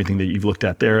research or anything that you've looked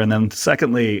at there. And then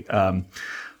secondly,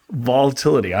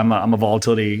 volatility. I'm a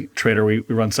volatility trader. We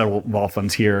run several vol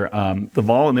funds here. The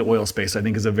vol in the oil space, I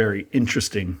think, is a very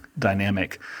interesting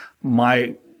dynamic.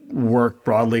 My work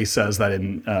broadly says that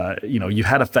you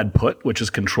had a Fed put, which has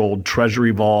controlled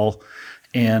Treasury vol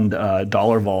and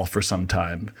dollar vol for some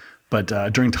time. But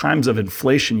during times of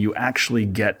inflation, you actually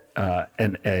get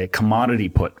a commodity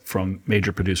put from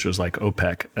major producers like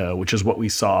OPEC, which is what we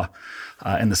saw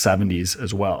in the 70s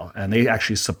as well. And they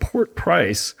actually support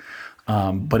price,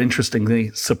 but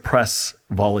interestingly suppress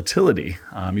volatility.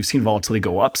 You've seen volatility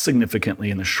go up significantly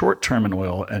in the short term in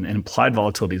oil, and implied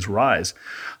volatilities rise.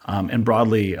 And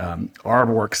broadly, our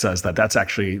work says that that's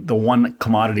actually the one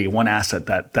commodity, one asset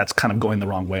that's kind of going the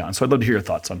wrong way on. So I'd love to hear your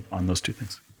thoughts on those two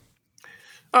things.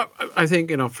 I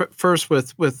think, first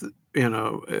with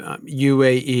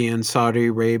UAE and Saudi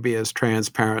Arabia's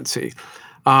transparency.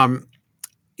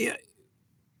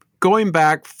 Going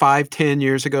back 5-10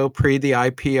 years ago, pre the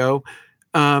IPO,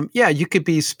 you could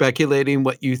be speculating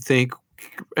what you think,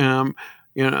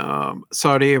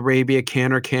 Saudi Arabia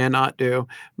can or cannot do.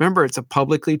 Remember, it's a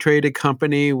publicly traded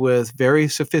company with very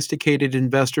sophisticated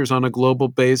investors on a global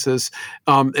basis.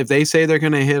 If they say they're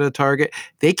going to hit a target,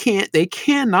 they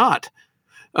cannot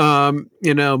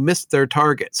miss their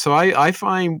target. So I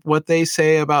find what they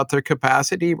say about their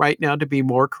capacity right now to be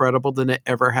more credible than it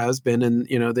ever has been in,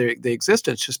 the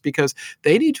existence, just because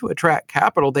they need to attract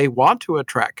capital. They want to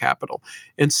attract capital.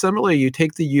 And similarly, you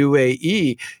take the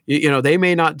UAE, they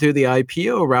may not do the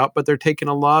IPO route, but they're taking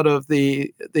a lot of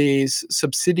these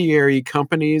subsidiary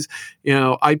companies,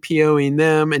 IPOing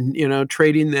them and,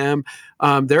 trading them.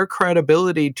 Their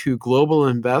credibility to global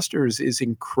investors is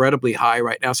incredibly high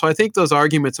right now. So I think those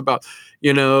arguments about,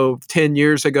 10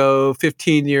 years ago,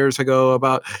 15 years ago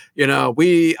about,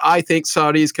 I think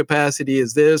Saudi's capacity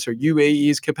is this or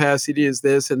UAE's capacity is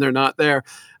this, and they're not there.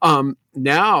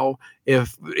 Now,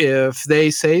 if they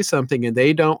say something and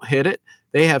they don't hit it,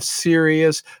 they have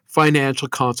serious financial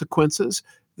consequences.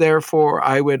 Therefore,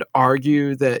 I would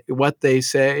argue that what they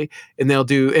say, and they'll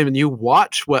do, and you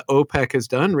watch what OPEC has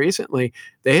done recently,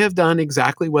 they have done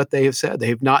exactly what they have said. They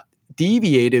have not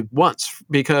deviated once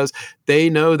because they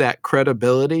know that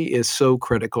credibility is so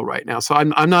critical right now. So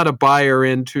I'm not a buyer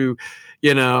into,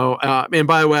 and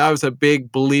by the way, I was a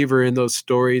big believer in those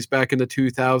stories back in the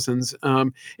 2000s.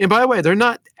 And by the way, they're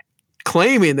not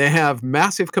claiming they have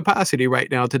massive capacity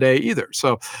right now today either.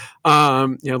 So,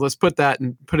 let's put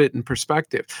it in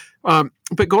perspective.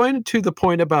 But going to the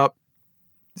point about,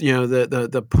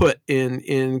 the put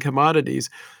in commodities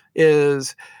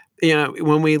is,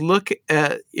 when we look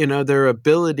at, their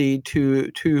ability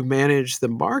to manage the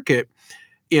market,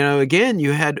 again,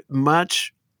 you had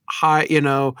much high,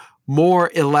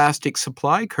 more elastic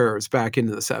supply curves back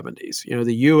into the 70s.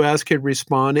 The U.S. could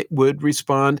respond, it would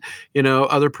respond,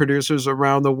 other producers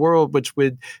around the world, which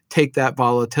would take that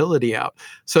volatility out.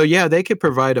 So they could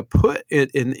provide a put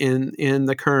in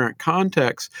the current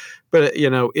context, but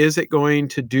is it going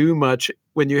to do much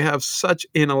when you have such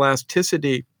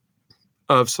inelasticity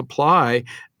of supply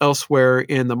elsewhere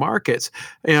in the markets,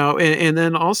 and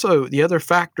then also the other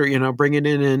factor, bringing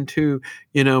it into,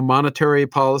 monetary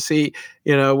policy,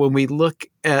 when we look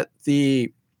at the,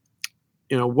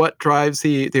 what drives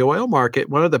the oil market,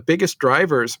 one of the biggest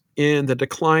drivers in the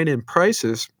decline in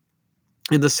prices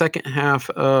in the second half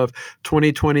of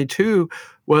 2022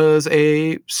 was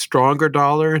a stronger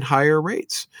dollar and higher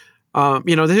rates.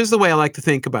 Here's the way I like to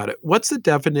think about it. What's the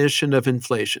definition of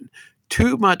inflation?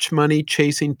 Too much money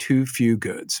chasing too few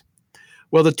goods.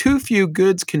 Well, the too few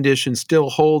goods condition still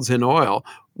holds in oil.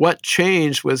 What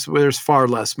changed was there's far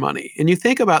less money. And you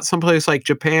think about someplace like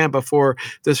Japan before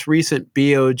this recent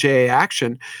BOJ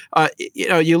action,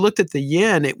 you looked at the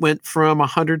yen, it went from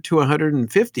 100 to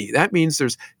 150. That means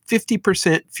there's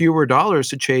 50% fewer dollars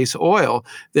to chase oil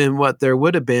than what there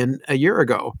would have been a year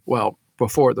ago. Well,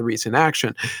 before the recent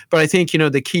action. But I think,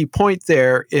 the key point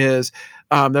there is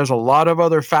there's a lot of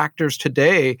other factors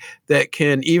today that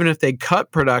can, even if they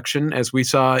cut production, as we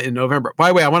saw in November. By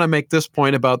the way, I want to make this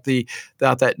point about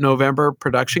that November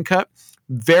production cut.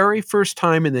 Very first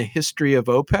time in the history of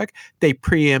OPEC, they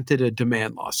preempted a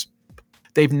demand loss.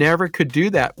 They've never could do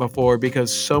that before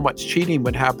because so much cheating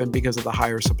would happen because of the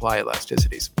higher supply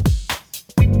elasticities.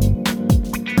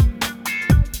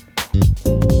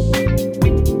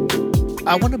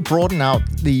 I want to broaden out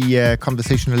the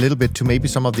conversation a little bit to maybe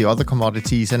some of the other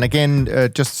commodities. And again,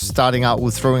 just starting out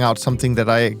with throwing out something that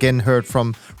I again heard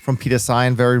from Peter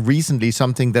Zeihan very recently,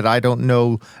 something that I don't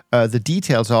know the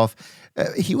details of.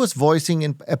 He was voicing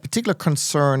a particular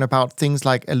concern about things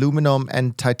like aluminum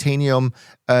and titanium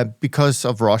because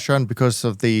of Russia and because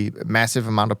of the massive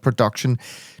amount of production,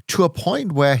 to a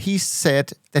point where he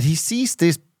said that he sees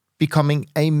this becoming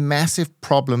a massive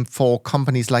problem for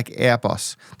companies like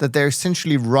Airbus, that they're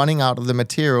essentially running out of the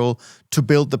material to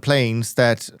build the planes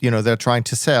that, they're trying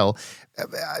to sell.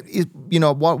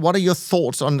 What are your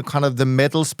thoughts on kind of the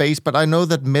metal space? But I know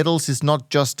that metals is not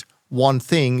just one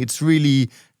thing. It's really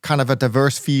kind of a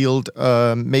diverse field,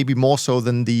 maybe more so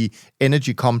than the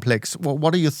energy complex.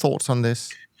 What are your thoughts on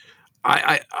this?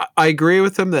 I agree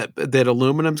with him that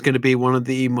aluminum is going to be one of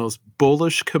the most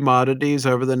bullish commodities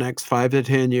over the next 5 to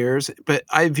 10 years. But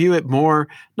I view it more,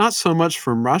 not so much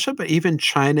from Russia, but even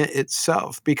China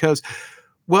itself, because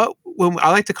when I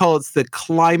like to call it the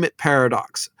climate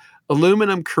paradox.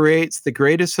 Aluminum creates the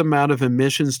greatest amount of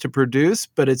emissions to produce,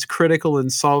 but it's critical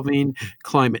in solving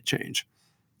climate change.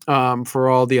 For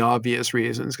all the obvious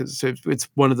reasons, because it's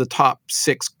one of the top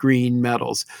 6 green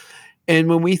metals. And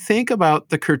when we think about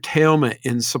the curtailment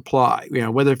in supply,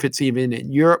 whether if it's even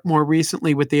in Europe more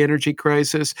recently with the energy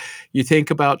crisis, you think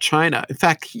about China. In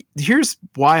fact, here's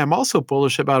why I'm also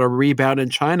bullish about a rebound in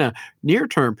China near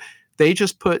term. They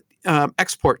just put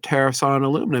export tariffs on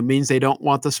aluminum. It means they don't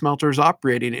want the smelters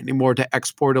operating anymore to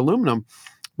export aluminum,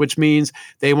 which means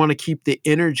they want to keep the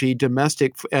energy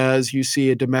domestic as you see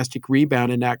a domestic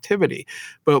rebound in activity.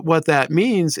 But what that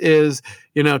means is,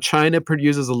 China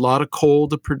produces a lot of coal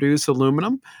to produce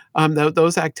aluminum.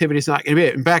 Those activities not going to be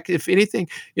it. In fact, if anything,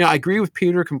 I agree with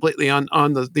Peter completely on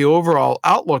the overall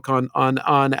outlook on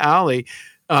Ali.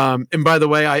 And by the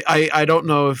way, I don't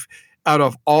know if out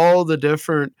of all the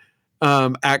different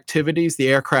activities, the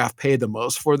aircraft pay the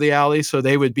most for the alley. So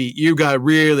you got to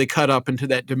really cut up into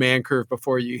that demand curve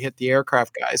before you hit the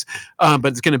aircraft guys. But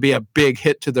it's going to be a big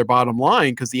hit to their bottom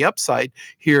line because the upside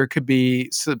here could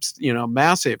be,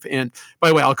 massive. And by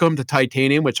the way, I'll come to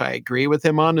titanium, which I agree with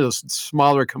him on. Those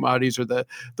smaller commodities are the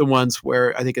ones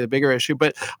where I think are the bigger issue.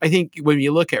 But I think when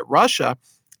you look at Russia,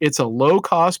 it's a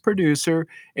low-cost producer,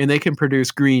 and they can produce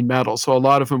green metal. So a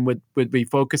lot of them would be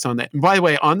focused on that. And by the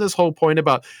way, on this whole point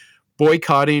about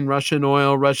boycotting Russian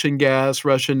oil, Russian gas,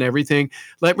 Russian everything.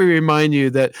 Let me remind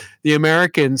you that the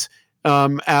Americans,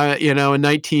 in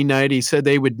 1990 said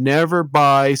they would never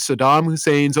buy Saddam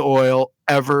Hussein's oil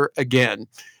ever again.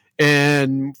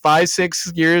 And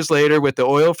 5-6 years later, with the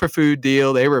oil for food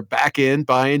deal, they were back in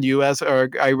buying U.S. or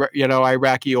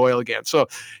Iraqi oil again. So,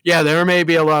 yeah, there may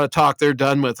be a lot of talk. They're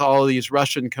done with all of these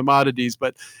Russian commodities,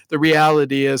 but the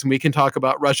reality is, and we can talk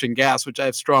about Russian gas, which I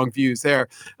have strong views there.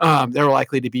 They're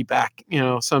likely to be back,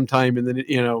 sometime in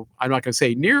the, I'm not going to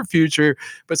say near future,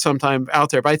 but sometime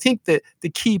out there. But I think that the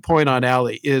key point on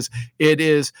Ali is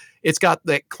it's got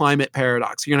that climate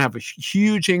paradox. You're going to have a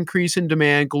huge increase in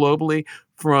demand globally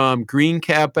from green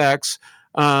capex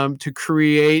to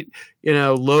create,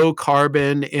 low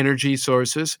carbon energy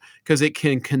sources because it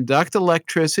can conduct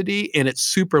electricity and it's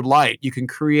super light. You can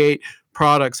create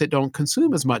products that don't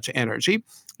consume as much energy.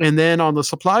 And then on the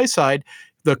supply side,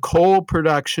 the coal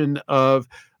production of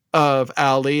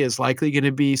Ali is likely going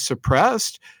to be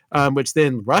suppressed, which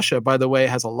then Russia, by the way,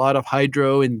 has a lot of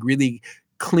hydro and really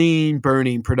clean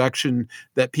burning production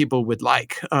that people would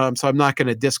like. So I'm not going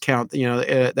to discount,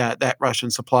 that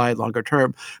Russian supply longer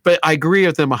term. But I agree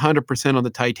with them 100% on the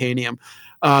titanium.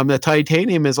 The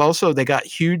titanium is also, they got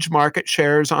huge market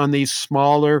shares on these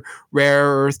smaller rare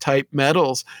earth type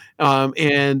metals,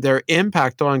 and their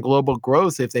impact on global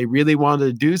growth, if they really wanted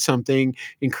to do something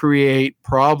and create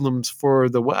problems for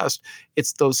the West,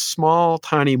 it's those small,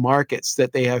 tiny markets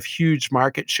that they have huge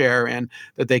market share in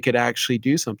that they could actually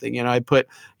do something. I put,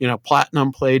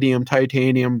 platinum, palladium,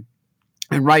 titanium.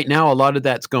 And right now, a lot of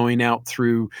that's going out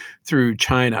through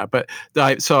China. But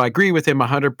so I agree with him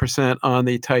 100% on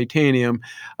the titanium.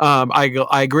 I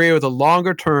agree with a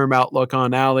longer term outlook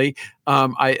on Ali.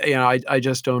 I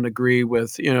just don't agree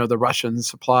with the Russian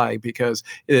supply, because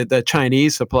the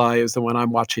Chinese supply is the one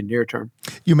I'm watching near term.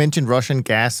 You mentioned Russian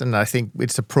gas, and I think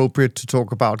it's appropriate to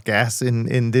talk about gas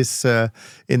in this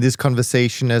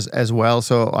conversation as well.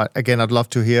 So again, I'd love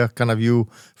to hear kind of you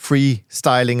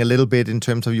freestyling a little bit in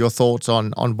terms of your thoughts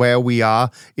on where we are.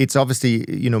 It's obviously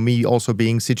me also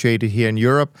being situated here in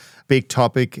Europe, big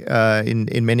topic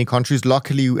in many countries.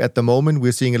 Luckily, at the moment,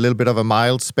 we're seeing a little bit of a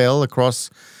mild spell across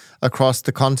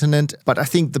the continent. But I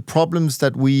think the problems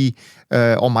that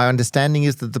or my understanding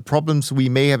is that the problems we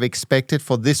may have expected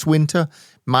for this winter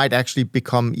might actually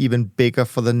become even bigger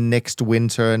for the next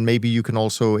winter. And maybe you can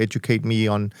also educate me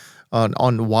on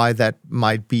why that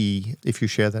might be, if you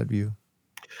share that view.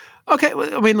 Okay,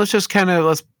 well, I mean, let's just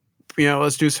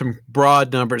let's do some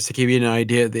broad numbers to give you an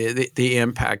idea of the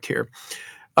impact here.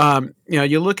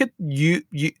 You look at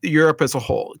Europe as a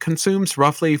whole. It consumes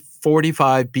roughly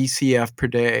 45 BCF per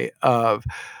day of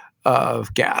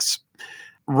gas.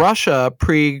 Russia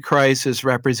pre-crisis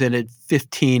represented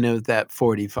 15 of that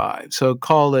 45, so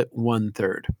call it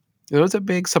 1/3. It was a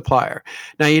big supplier.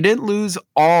 Now, you didn't lose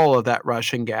all of that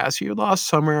Russian gas. You lost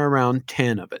somewhere around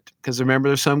 10 of it, because remember,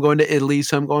 there's some going to Italy,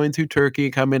 some going through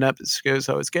Turkey, coming up,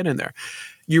 so it's getting there.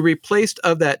 You replaced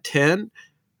of that 10,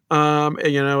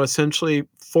 essentially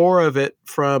 4 of it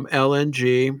from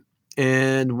LNG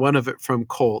and 1 of it from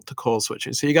coal to coal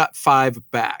switching. So you got 5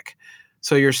 back.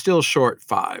 So you're still short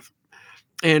 5.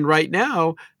 And right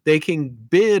now, they can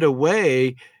bid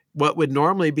away what would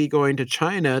normally be going to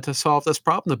China to solve this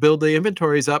problem, to build the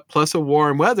inventories up, plus a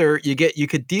warm weather, you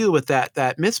could deal with that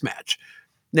mismatch.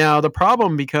 Now, the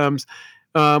problem becomes,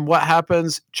 what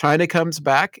happens? China comes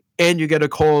back, and you get a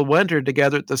cold winter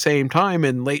together at the same time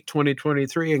in late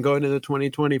 2023 and going into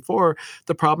 2024.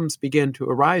 The problems begin to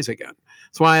arise again.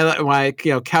 That's why I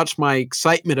couch my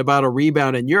excitement about a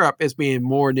rebound in Europe as being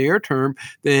more near term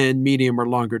than medium or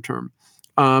longer term,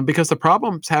 because the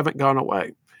problems haven't gone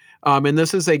away, and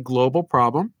this is a global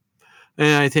problem.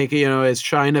 And I think, as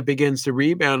China begins to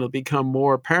rebound, it'll become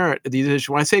more apparent.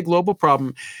 When I say global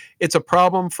problem, it's a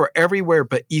problem for everywhere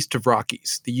but east of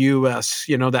Rockies, the U.S.,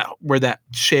 where that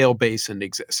shale basin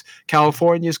exists.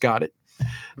 California's got it.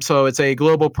 So it's a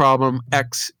global problem,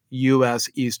 ex-U.S.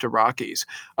 east of Rockies.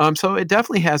 So it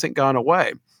definitely hasn't gone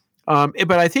away.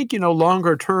 But I think,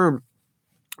 longer term,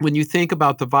 when you think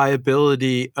about the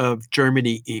viability of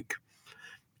Germany Inc.,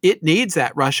 it needs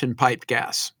that Russian piped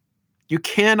gas. You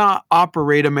cannot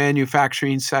operate a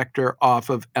manufacturing sector off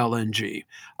of LNG.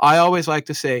 I always like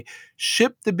to say,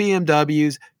 ship the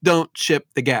BMWs, don't ship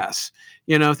the gas.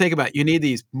 Think about it. You need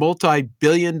these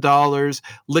multi-billion dollars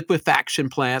liquefaction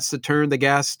plants to turn the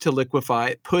gas to liquefy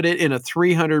it, put it in a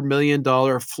 $300 million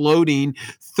floating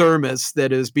thermos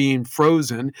that is being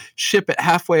frozen, ship it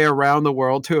halfway around the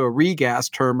world to a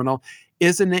regas terminal.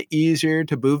 Isn't it easier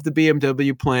to move the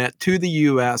BMW plant to the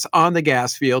U.S. on the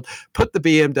gas field, put the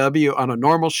BMW on a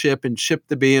normal ship, and ship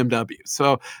the BMW?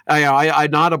 So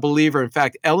I'm not a believer. In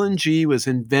fact, LNG was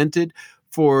invented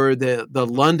for the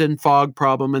London fog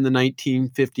problem in the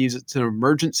 1950s. It's an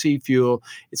emergency fuel.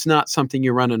 It's not something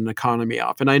you run an economy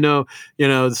off. And I know,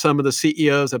 some of the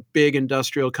CEOs of big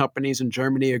industrial companies in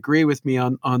Germany agree with me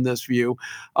on this view,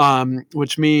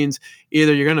 which means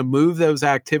either you're going to move those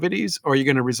activities or you're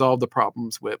going to resolve the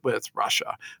problems with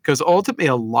Russia. Because ultimately,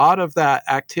 a lot of that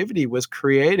activity was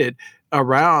created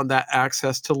around that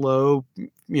access to low,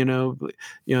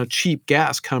 cheap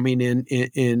gas coming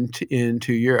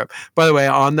into Europe. By the way,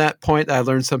 on that point, I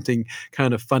learned something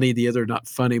kind of funny not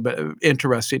funny, but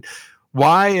interesting.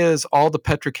 Why is all the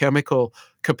petrochemical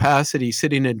capacity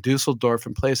sitting in Dusseldorf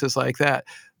and places like that?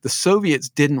 The Soviets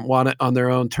didn't want it on their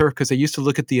own turf, because they used to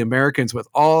look at the Americans with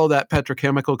all that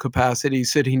petrochemical capacity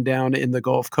sitting down in the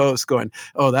Gulf Coast going,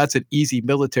 oh, that's an easy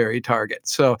military target.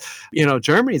 So,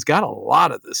 Germany's got a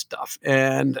lot of this stuff,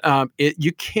 and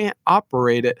you can't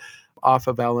operate it off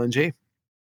of LNG.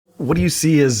 What do you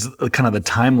see as kind of the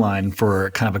timeline for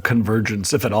kind of a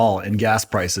convergence, if at all, in gas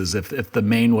prices, if the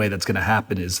main way that's going to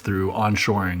happen is through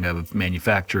onshoring of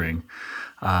manufacturing?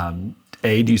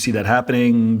 Do you see that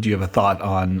happening? Do you have a thought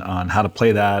on how to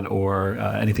play that, or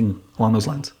anything along those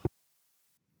lines?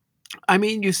 I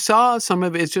mean, you saw some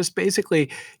of it. It's just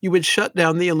basically you would shut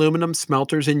down the aluminum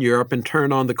smelters in Europe and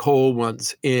turn on the coal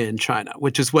ones in China,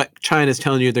 which is what China's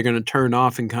telling you they're going to turn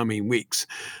off in coming weeks.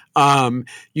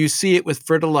 You see it with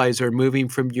fertilizer moving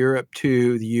from Europe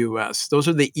to the U.S. Those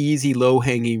are the easy,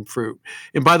 low-hanging fruit.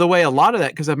 And by the way, a lot of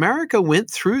that, because America went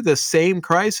through the same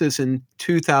crisis in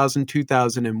 2000,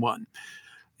 2001.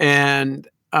 And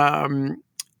when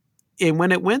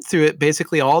it went through it,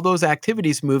 basically all those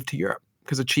activities moved to Europe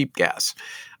because of cheap gas.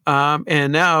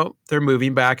 And now they're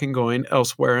moving back and going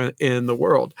elsewhere in the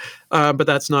world. But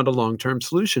that's not a long-term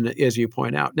solution, as you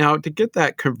point out. Now, to get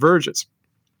that convergence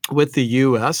with the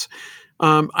U.S.,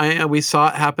 we saw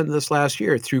it happen this last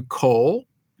year through coal.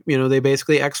 They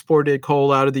basically exported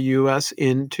coal out of the U.S.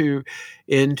 into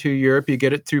Europe. You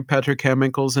get it through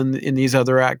petrochemicals and in these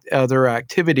other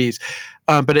activities,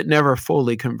 but it never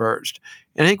fully converged.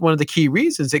 And I think one of the key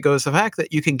reasons it goes to the fact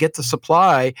that you can get the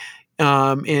supply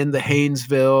in the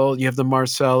Haynesville, you have the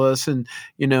Marcellus, and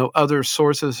other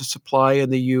sources of supply in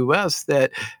the U.S.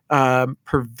 that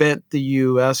prevent the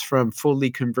U.S. from fully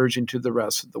converging to the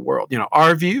rest of the world.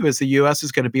 Our view is the U.S.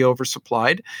 is going to be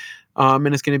oversupplied. And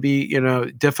it's going to be,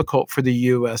 difficult for the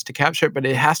U.S. to capture it, but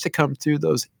it has to come through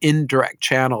those indirect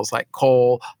channels like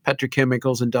coal,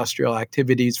 petrochemicals, industrial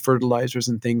activities, fertilizers,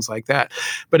 and things like that.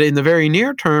 But in the very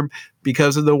near term,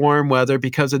 because of the warm weather,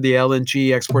 because of the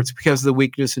LNG exports, because of the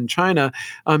weakness in China,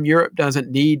 Europe doesn't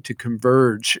need to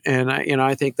converge. And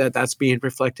I think that that's being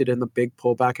reflected in the big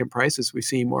pullback in prices we've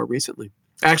seen more recently.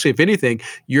 Actually, if anything,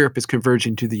 Europe is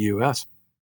converging to the U.S.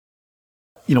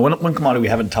 One commodity we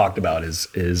haven't talked about is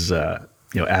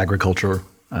agriculture,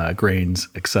 grains,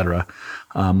 et cetera.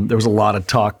 There was a lot of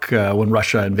talk when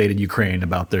Russia invaded Ukraine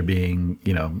about there being,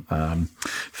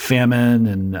 famine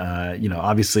and,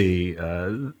 obviously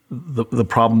the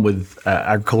problem with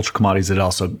agricultural commodities, it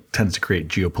also tends to create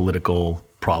geopolitical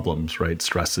problems, right?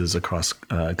 Stresses across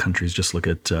countries. Just look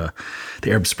at the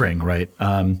Arab Spring, right?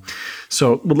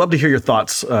 So would love to hear your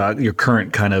thoughts, your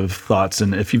current kind of thoughts,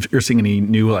 and if you're seeing any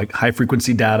new high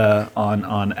frequency data on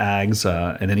ags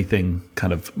and anything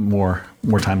kind of more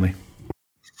timely.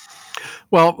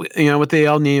 Well, with the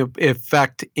El Nino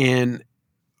effect in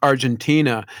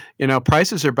Argentina,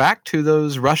 prices are back to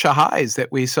those Russia highs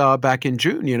that we saw back in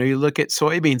June. You look at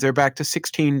soybeans, they're back to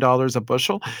 $16 a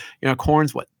bushel.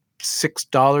 Corn's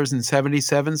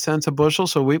 $6.77 a bushel.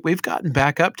 So we've gotten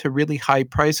back up to really high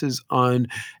prices on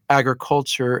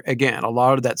agriculture again. A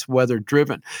lot of that's weather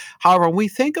driven. However, when we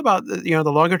think about the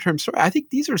longer term story, I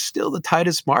think these are still the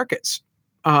tightest markets.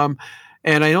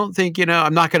 And I don't think,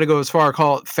 I'm not going to go as far as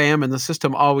call it famine. The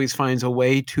system always finds a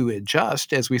way to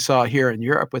adjust, as we saw here in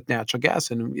Europe with natural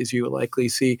gas, and as you likely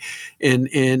see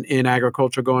in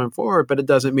agriculture going forward, but it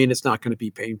doesn't mean it's not going to be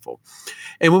painful.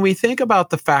 And when we think about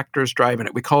the factors driving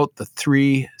it, we call it the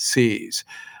 3 C's.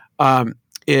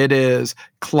 It is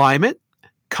climate,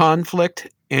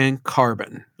 conflict, and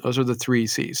carbon. Those are the 3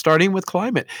 C's. Starting with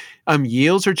climate,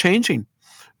 yields are changing.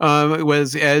 It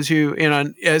was as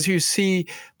you see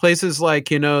places like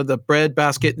the bread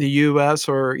basket in the U.S.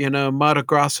 or Mato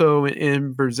Grosso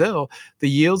in Brazil, the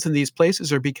yields in these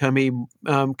places are becoming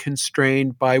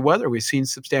constrained by weather. We've seen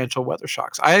substantial weather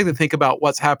shocks. I like to think about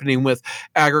what's happening with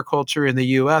agriculture in the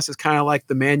U.S. It's kind of like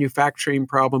the manufacturing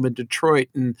problem in Detroit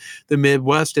and the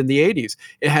Midwest in the 80s.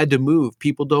 It had to move.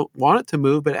 People don't want it to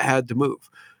move, but it had to move.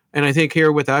 And I think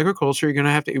here with agriculture, you're going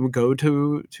to have to go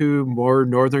to more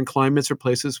northern climates or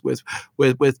places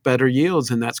with better yields,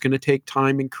 and that's going to take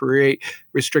time and create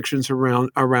restrictions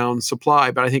around supply.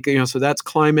 But I think so that's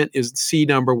climate is C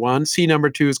number 1. C number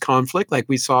 2 is conflict, like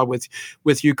we saw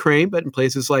with Ukraine, but in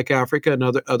places like Africa and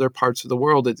other parts of the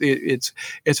world, it's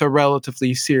a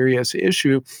relatively serious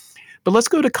issue. But let's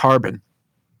go to carbon.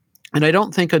 And I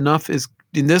don't think enough is,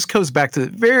 and this goes back to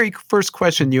the very first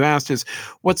question you asked, is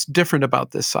what's different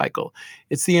about this cycle?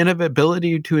 It's the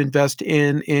inability to invest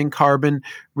in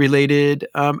carbon-related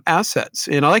assets.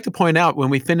 And I like to point out when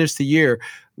we finish the year,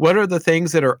 what are the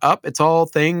things that are up? It's all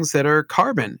things that are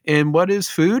carbon. And what is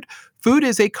food? Food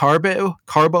is a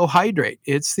carbohydrate.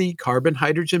 It's the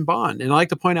carbon-hydrogen bond. And I like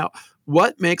to point out,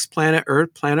 what makes planet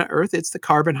Earth planet Earth? It's the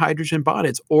carbon-hydrogen bond.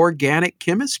 It's organic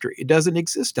chemistry. It doesn't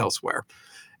exist elsewhere.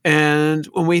 And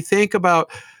when we think about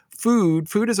food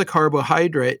is a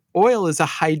carbohydrate. Oil is a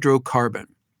hydrocarbon.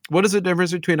 What is the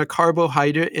difference between a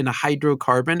carbohydrate and a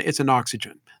hydrocarbon? It's an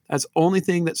oxygen. That's the only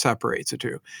thing that separates the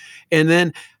two. And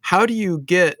then how do you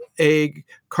get a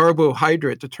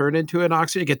carbohydrate to turn into an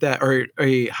oxygen, get that, or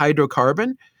a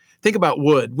hydrocarbon? Think about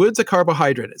wood. Wood's a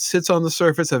carbohydrate. It sits on the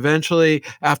surface. Eventually,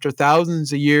 after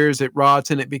thousands of years, it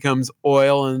rots and it becomes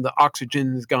oil, and the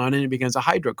oxygen is gone and it becomes a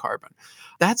hydrocarbon.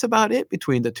 That's about it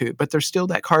between the two, but there's still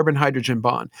that carbon-hydrogen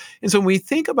bond. And so when we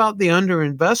think about the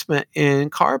underinvestment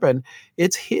in carbon,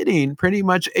 it's hitting pretty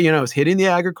much, it's hitting the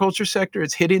agriculture sector,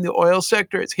 it's hitting the oil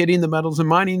sector, it's hitting the metals and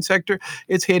mining sector,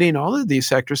 it's hitting all of these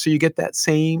sectors. So you get that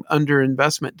same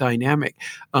underinvestment dynamic,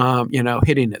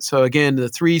 hitting it. So again, the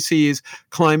 3 C's,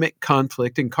 climate,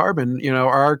 conflict, and carbon,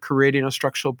 are creating a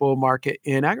structural bull market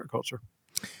in agriculture.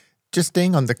 Just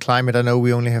staying on the climate, I know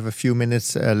we only have a few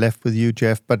minutes left with you,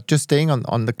 Jeff, but just staying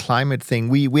on the climate thing,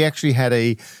 we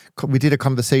actually we did a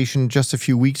conversation just a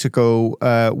few weeks ago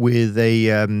with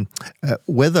a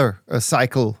weather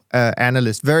cycle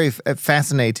analyst, very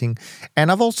fascinating. And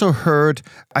I've also heard,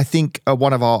 I think,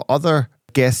 one of our other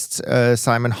guests,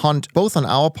 Simon Hunt, both on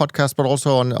our podcast, but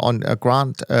also on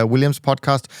Grant Williams'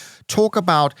 podcast, talk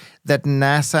about that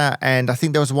NASA and I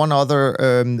think there was one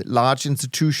other large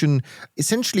institution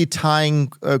essentially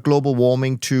tying global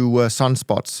warming to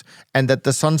sunspots, and that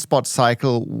the sunspot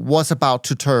cycle was about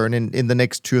to turn in the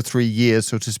next 2 or 3 years,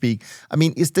 so to speak. I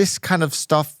mean, is this kind of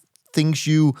stuff things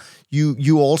you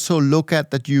also look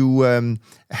at, that you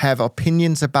have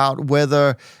opinions about,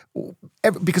 whether,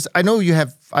 because I know you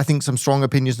have, I think, some strong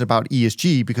opinions about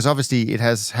ESG, because obviously it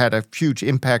has had a huge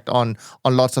impact on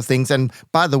lots of things. And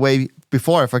by the way,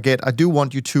 before I forget, I do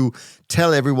want you to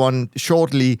tell everyone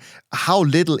shortly how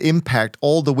little impact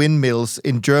all the windmills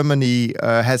in Germany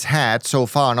has had so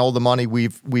far, and all the money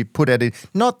we've put at it.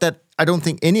 Not that I don't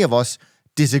think any of us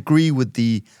disagree with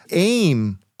the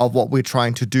aim of what we're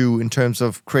trying to do in terms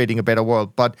of creating a better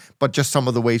world, but just some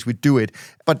of the ways we do it.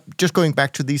 But just going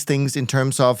back to these things in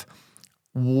terms of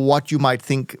what you might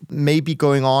think may be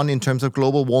going on in terms of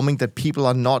global warming that people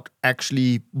are not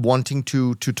actually wanting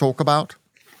to talk about?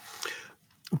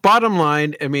 Bottom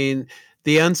line, I mean,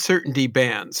 the uncertainty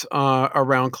bands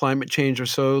around climate change are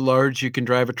so large you can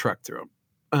drive a truck through them.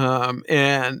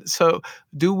 And so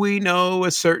do we know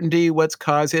with certainty what's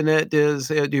causing it?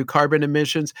 Do carbon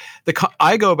emissions?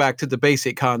 I go back to the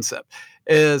basic concept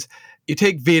is you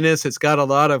take Venus, it's got a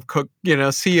lot of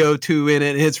CO2 in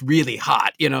it, and it's really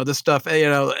hot, the stuff,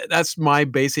 that's my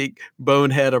basic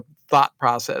bonehead of thought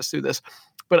process through this.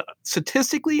 But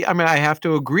statistically, I mean, I have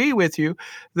to agree with you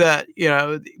that,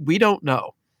 we don't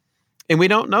know. And we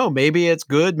don't know. Maybe it's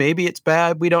good, maybe it's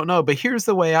bad. We don't know. But here's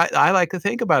the way I like to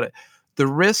think about it. The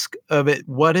risk of it,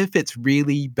 what if it's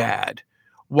really bad?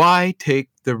 Why take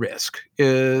the risk?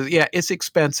 It's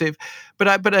expensive.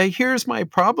 But here's my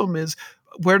problem is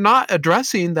we're not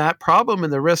addressing that problem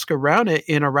and the risk around it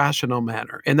in a rational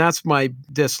manner. And that's my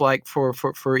dislike for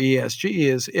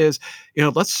ESG is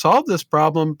let's solve this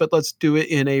problem, but let's do it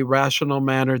in a rational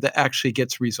manner that actually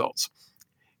gets results.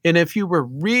 And if you were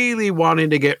really wanting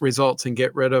to get results and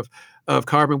get rid of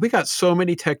carbon, we got so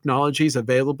many technologies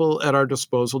available at our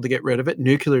disposal to get rid of it.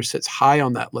 Nuclear sits high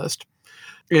on that list.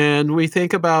 And we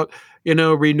think about,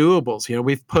 renewables.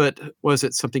 We've put,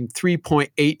 something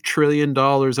 $3.8 trillion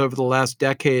over the last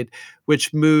decade,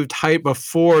 which moved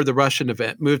before the Russian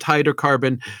event, moved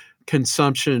hydrocarbon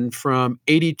consumption from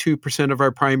 82% of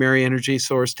our primary energy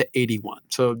source to 81%.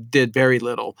 So did very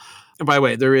little. And by the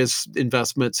way, there is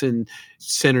investments in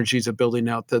synergies of building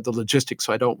out the logistics,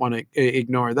 so I don't want to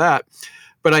ignore that.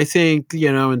 But I think,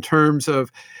 in terms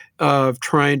of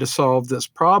trying to solve this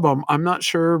problem, I'm not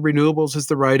sure renewables is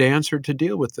the right answer to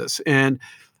deal with this. And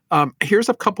here's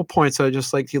a couple points I'd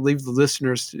just like to leave the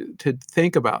listeners to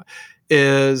think about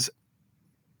is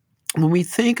when we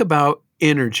think about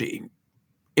energy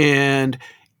and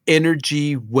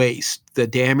energy waste, the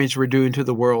damage we're doing to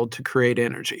the world to create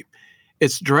energy,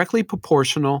 it's directly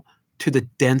proportional to the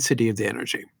density of the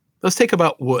energy. Let's think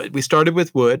about wood. We started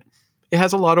with wood. It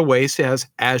has a lot of waste. It has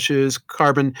ashes,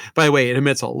 carbon. By the way, it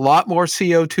emits a lot more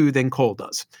CO2 than coal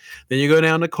does. Then you go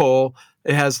down to coal.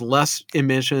 It has less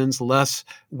emissions, less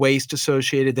waste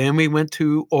associated. Then we went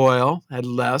to oil, had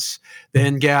less.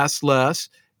 Then gas, less.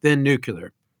 Then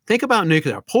nuclear. Think about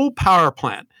nuclear. A coal power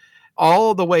plant. All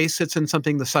of the waste sits in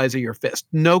something the size of your fist.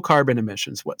 No carbon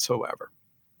emissions whatsoever.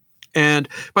 And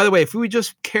by the way, if we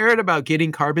just cared about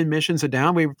getting carbon emissions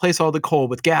down, we replace all the coal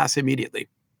with gas immediately.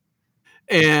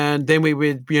 And then we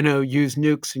would, use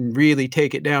nukes and really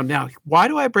take it down. Now, why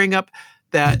do I bring up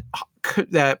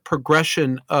that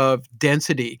progression of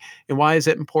density, and why is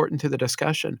it important to the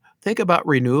discussion? Think about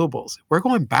renewables. We're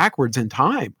going backwards in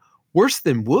time, worse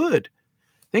than wood.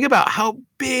 Think about how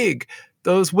big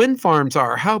those wind farms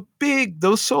are, how big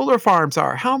those solar farms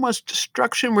are, how much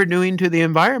destruction we're doing to the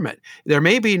environment. There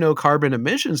may be no carbon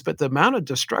emissions, but the amount of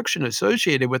destruction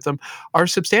associated with them are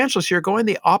substantial. So you're going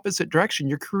the opposite direction.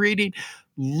 You're creating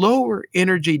lower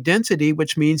energy density,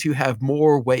 which means you have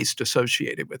more waste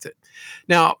associated with it.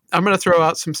 Now, I'm going to throw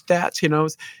out some stats.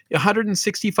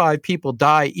 165 people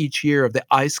die each year of the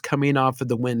ice coming off of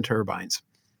the wind turbines.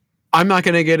 I'm not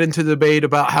going to get into the debate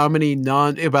about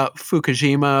about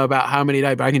Fukushima, about how many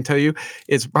died, but I can tell you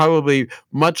it's probably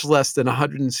much less than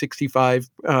 165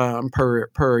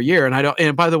 per year.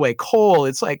 And by the way, coal,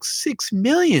 it's like 6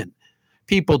 million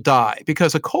people die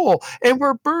because of coal. And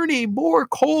we're burning more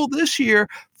coal this year,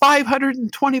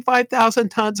 525,000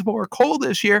 tons more coal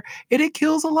this year, and it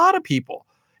kills a lot of people.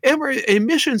 And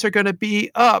emissions are going to be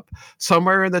up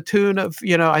somewhere in the tune of,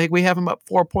 I think we have them up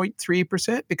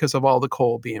 4.3% because of all the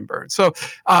coal being burned. So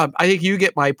I think you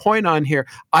get my point on here.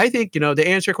 I think, to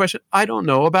answer your question, I don't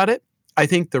know about it. I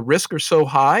think the risks are so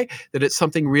high that it's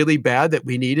something really bad that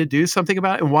we need to do something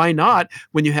about it. And why not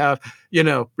when you have,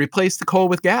 replace the coal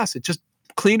with gas? It just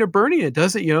cleaner burning. It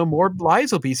doesn't, more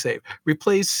lives will be saved.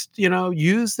 Replace,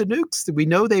 use the nukes. We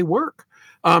know they work.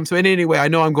 So in any way, I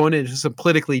know I'm going into some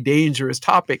politically dangerous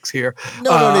topics here.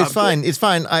 No, it's fine. It's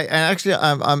fine. I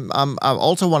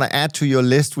also want to add to your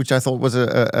list, which I thought was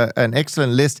an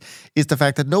excellent list, is the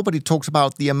fact that nobody talks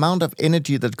about the amount of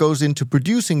energy that goes into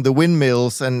producing the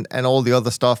windmills and all the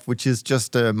other stuff, which is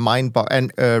just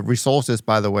and resources,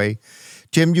 by the way.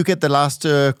 Jim, you get the last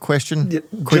question.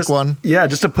 Quick one. Yeah,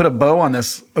 just to put a bow on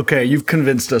this. Okay, you've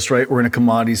convinced us, right? We're in a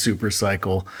commodity super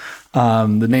cycle.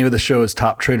 The name of the show is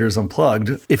Top Traders Unplugged.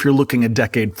 If you're looking a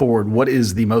decade forward, what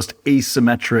is the most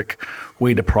asymmetric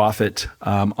way to profit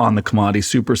on the commodity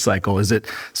super cycle? Is it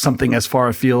something as far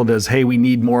afield as, hey, we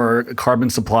need more carbon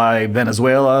supply,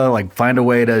 Venezuela, like find a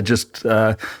way to just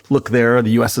look there?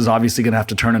 The U.S. is obviously going to have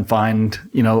to turn and find,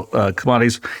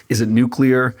 commodities. Is it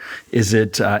nuclear? Is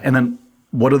it, and then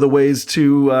what are the ways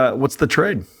to, what's the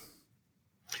trade?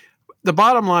 The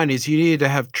bottom line is you need to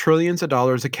have trillions of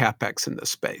dollars of CapEx in this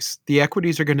space. The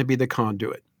equities are going to be the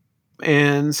conduit.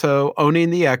 And so owning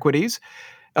the equities,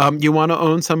 you want to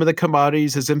own some of the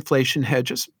commodities as inflation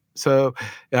hedges. So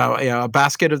a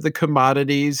basket of the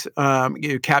commodities,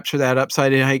 you capture that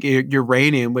upside. And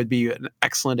uranium would be an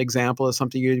excellent example of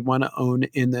something you'd want to own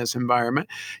in this environment.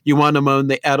 You want to own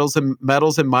the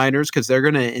metals and miners because they're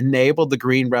going to enable the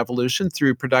green revolution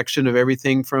through production of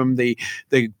everything from the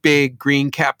big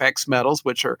green CapEx metals,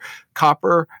 which are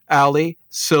copper, alloy,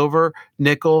 silver,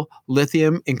 nickel,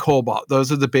 lithium, and cobalt.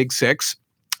 Those are the big six.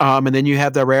 And then you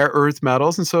have the rare earth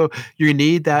metals. And so you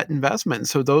need that investment.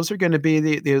 So those are going to be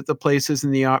the places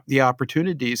and the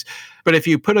opportunities. But if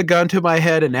you put a gun to my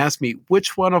head and ask me,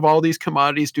 which one of all these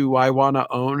commodities do I want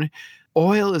to own?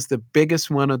 Oil is the biggest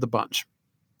one of the bunch.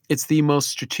 It's the most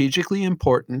strategically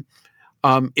important.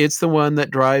 It's the one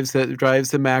that drives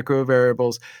the macro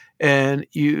variables. And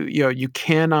you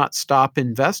cannot stop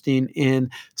investing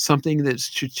in something that's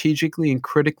strategically and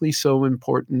critically so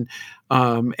important.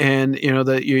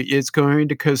 It's going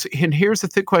to, and here's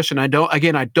the question. I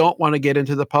don't want to get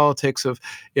into the politics of,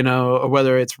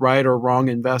 whether it's right or wrong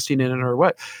investing in it or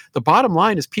what. The bottom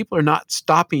line is people are not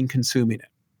stopping consuming it.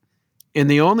 And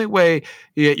the only way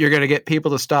you're going to get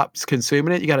people to stop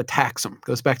consuming it, you got to tax them.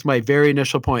 Goes back to my very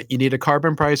initial point. You need a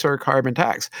carbon price or a carbon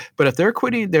tax. But if they're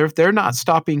quitting, if they're not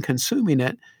stopping consuming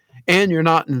it, and you're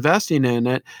not investing in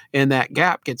it, and that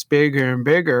gap gets bigger and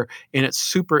bigger, and it's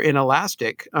super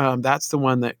inelastic, that's the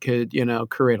one that could,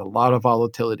 create a lot of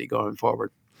volatility going forward.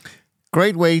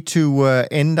 Great way to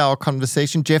end our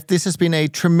conversation. Jeff, this has been a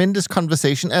tremendous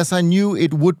conversation, as I knew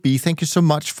it would be. Thank you so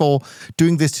much for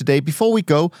doing this today. Before we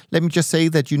go, let me just say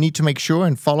that you need to make sure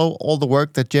and follow all the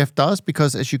work that Jeff does,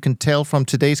 because as you can tell from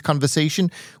today's conversation,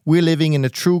 we're living in a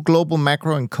true global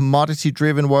macro and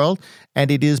commodity-driven world, and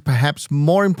it is perhaps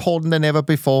more important than ever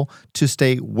before to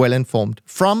stay well-informed.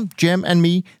 From Jem and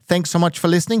me, thanks so much for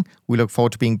listening. We look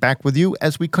forward to being back with you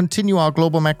as we continue our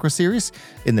Global Macro series.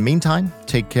 In the meantime,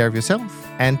 take care of yourself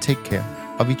and take care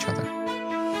of each other.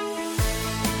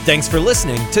 Thanks for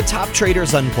listening to Top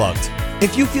Traders Unplugged.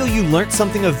 If you feel you learned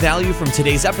something of value from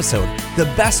today's episode, the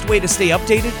best way to stay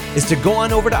updated is to go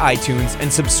on over to iTunes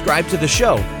and subscribe to the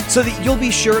show so that you'll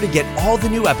be sure to get all the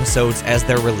new episodes as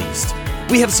they're released.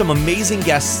 We have some amazing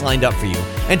guests lined up for you,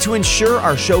 and to ensure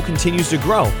our show continues to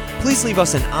grow, please leave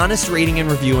us an honest rating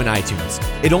and review in iTunes.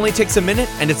 It only takes a minute,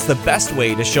 and it's the best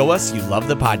way to show us you love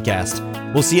the podcast.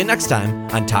 We'll see you next time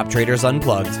on Top Traders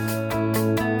Unplugged.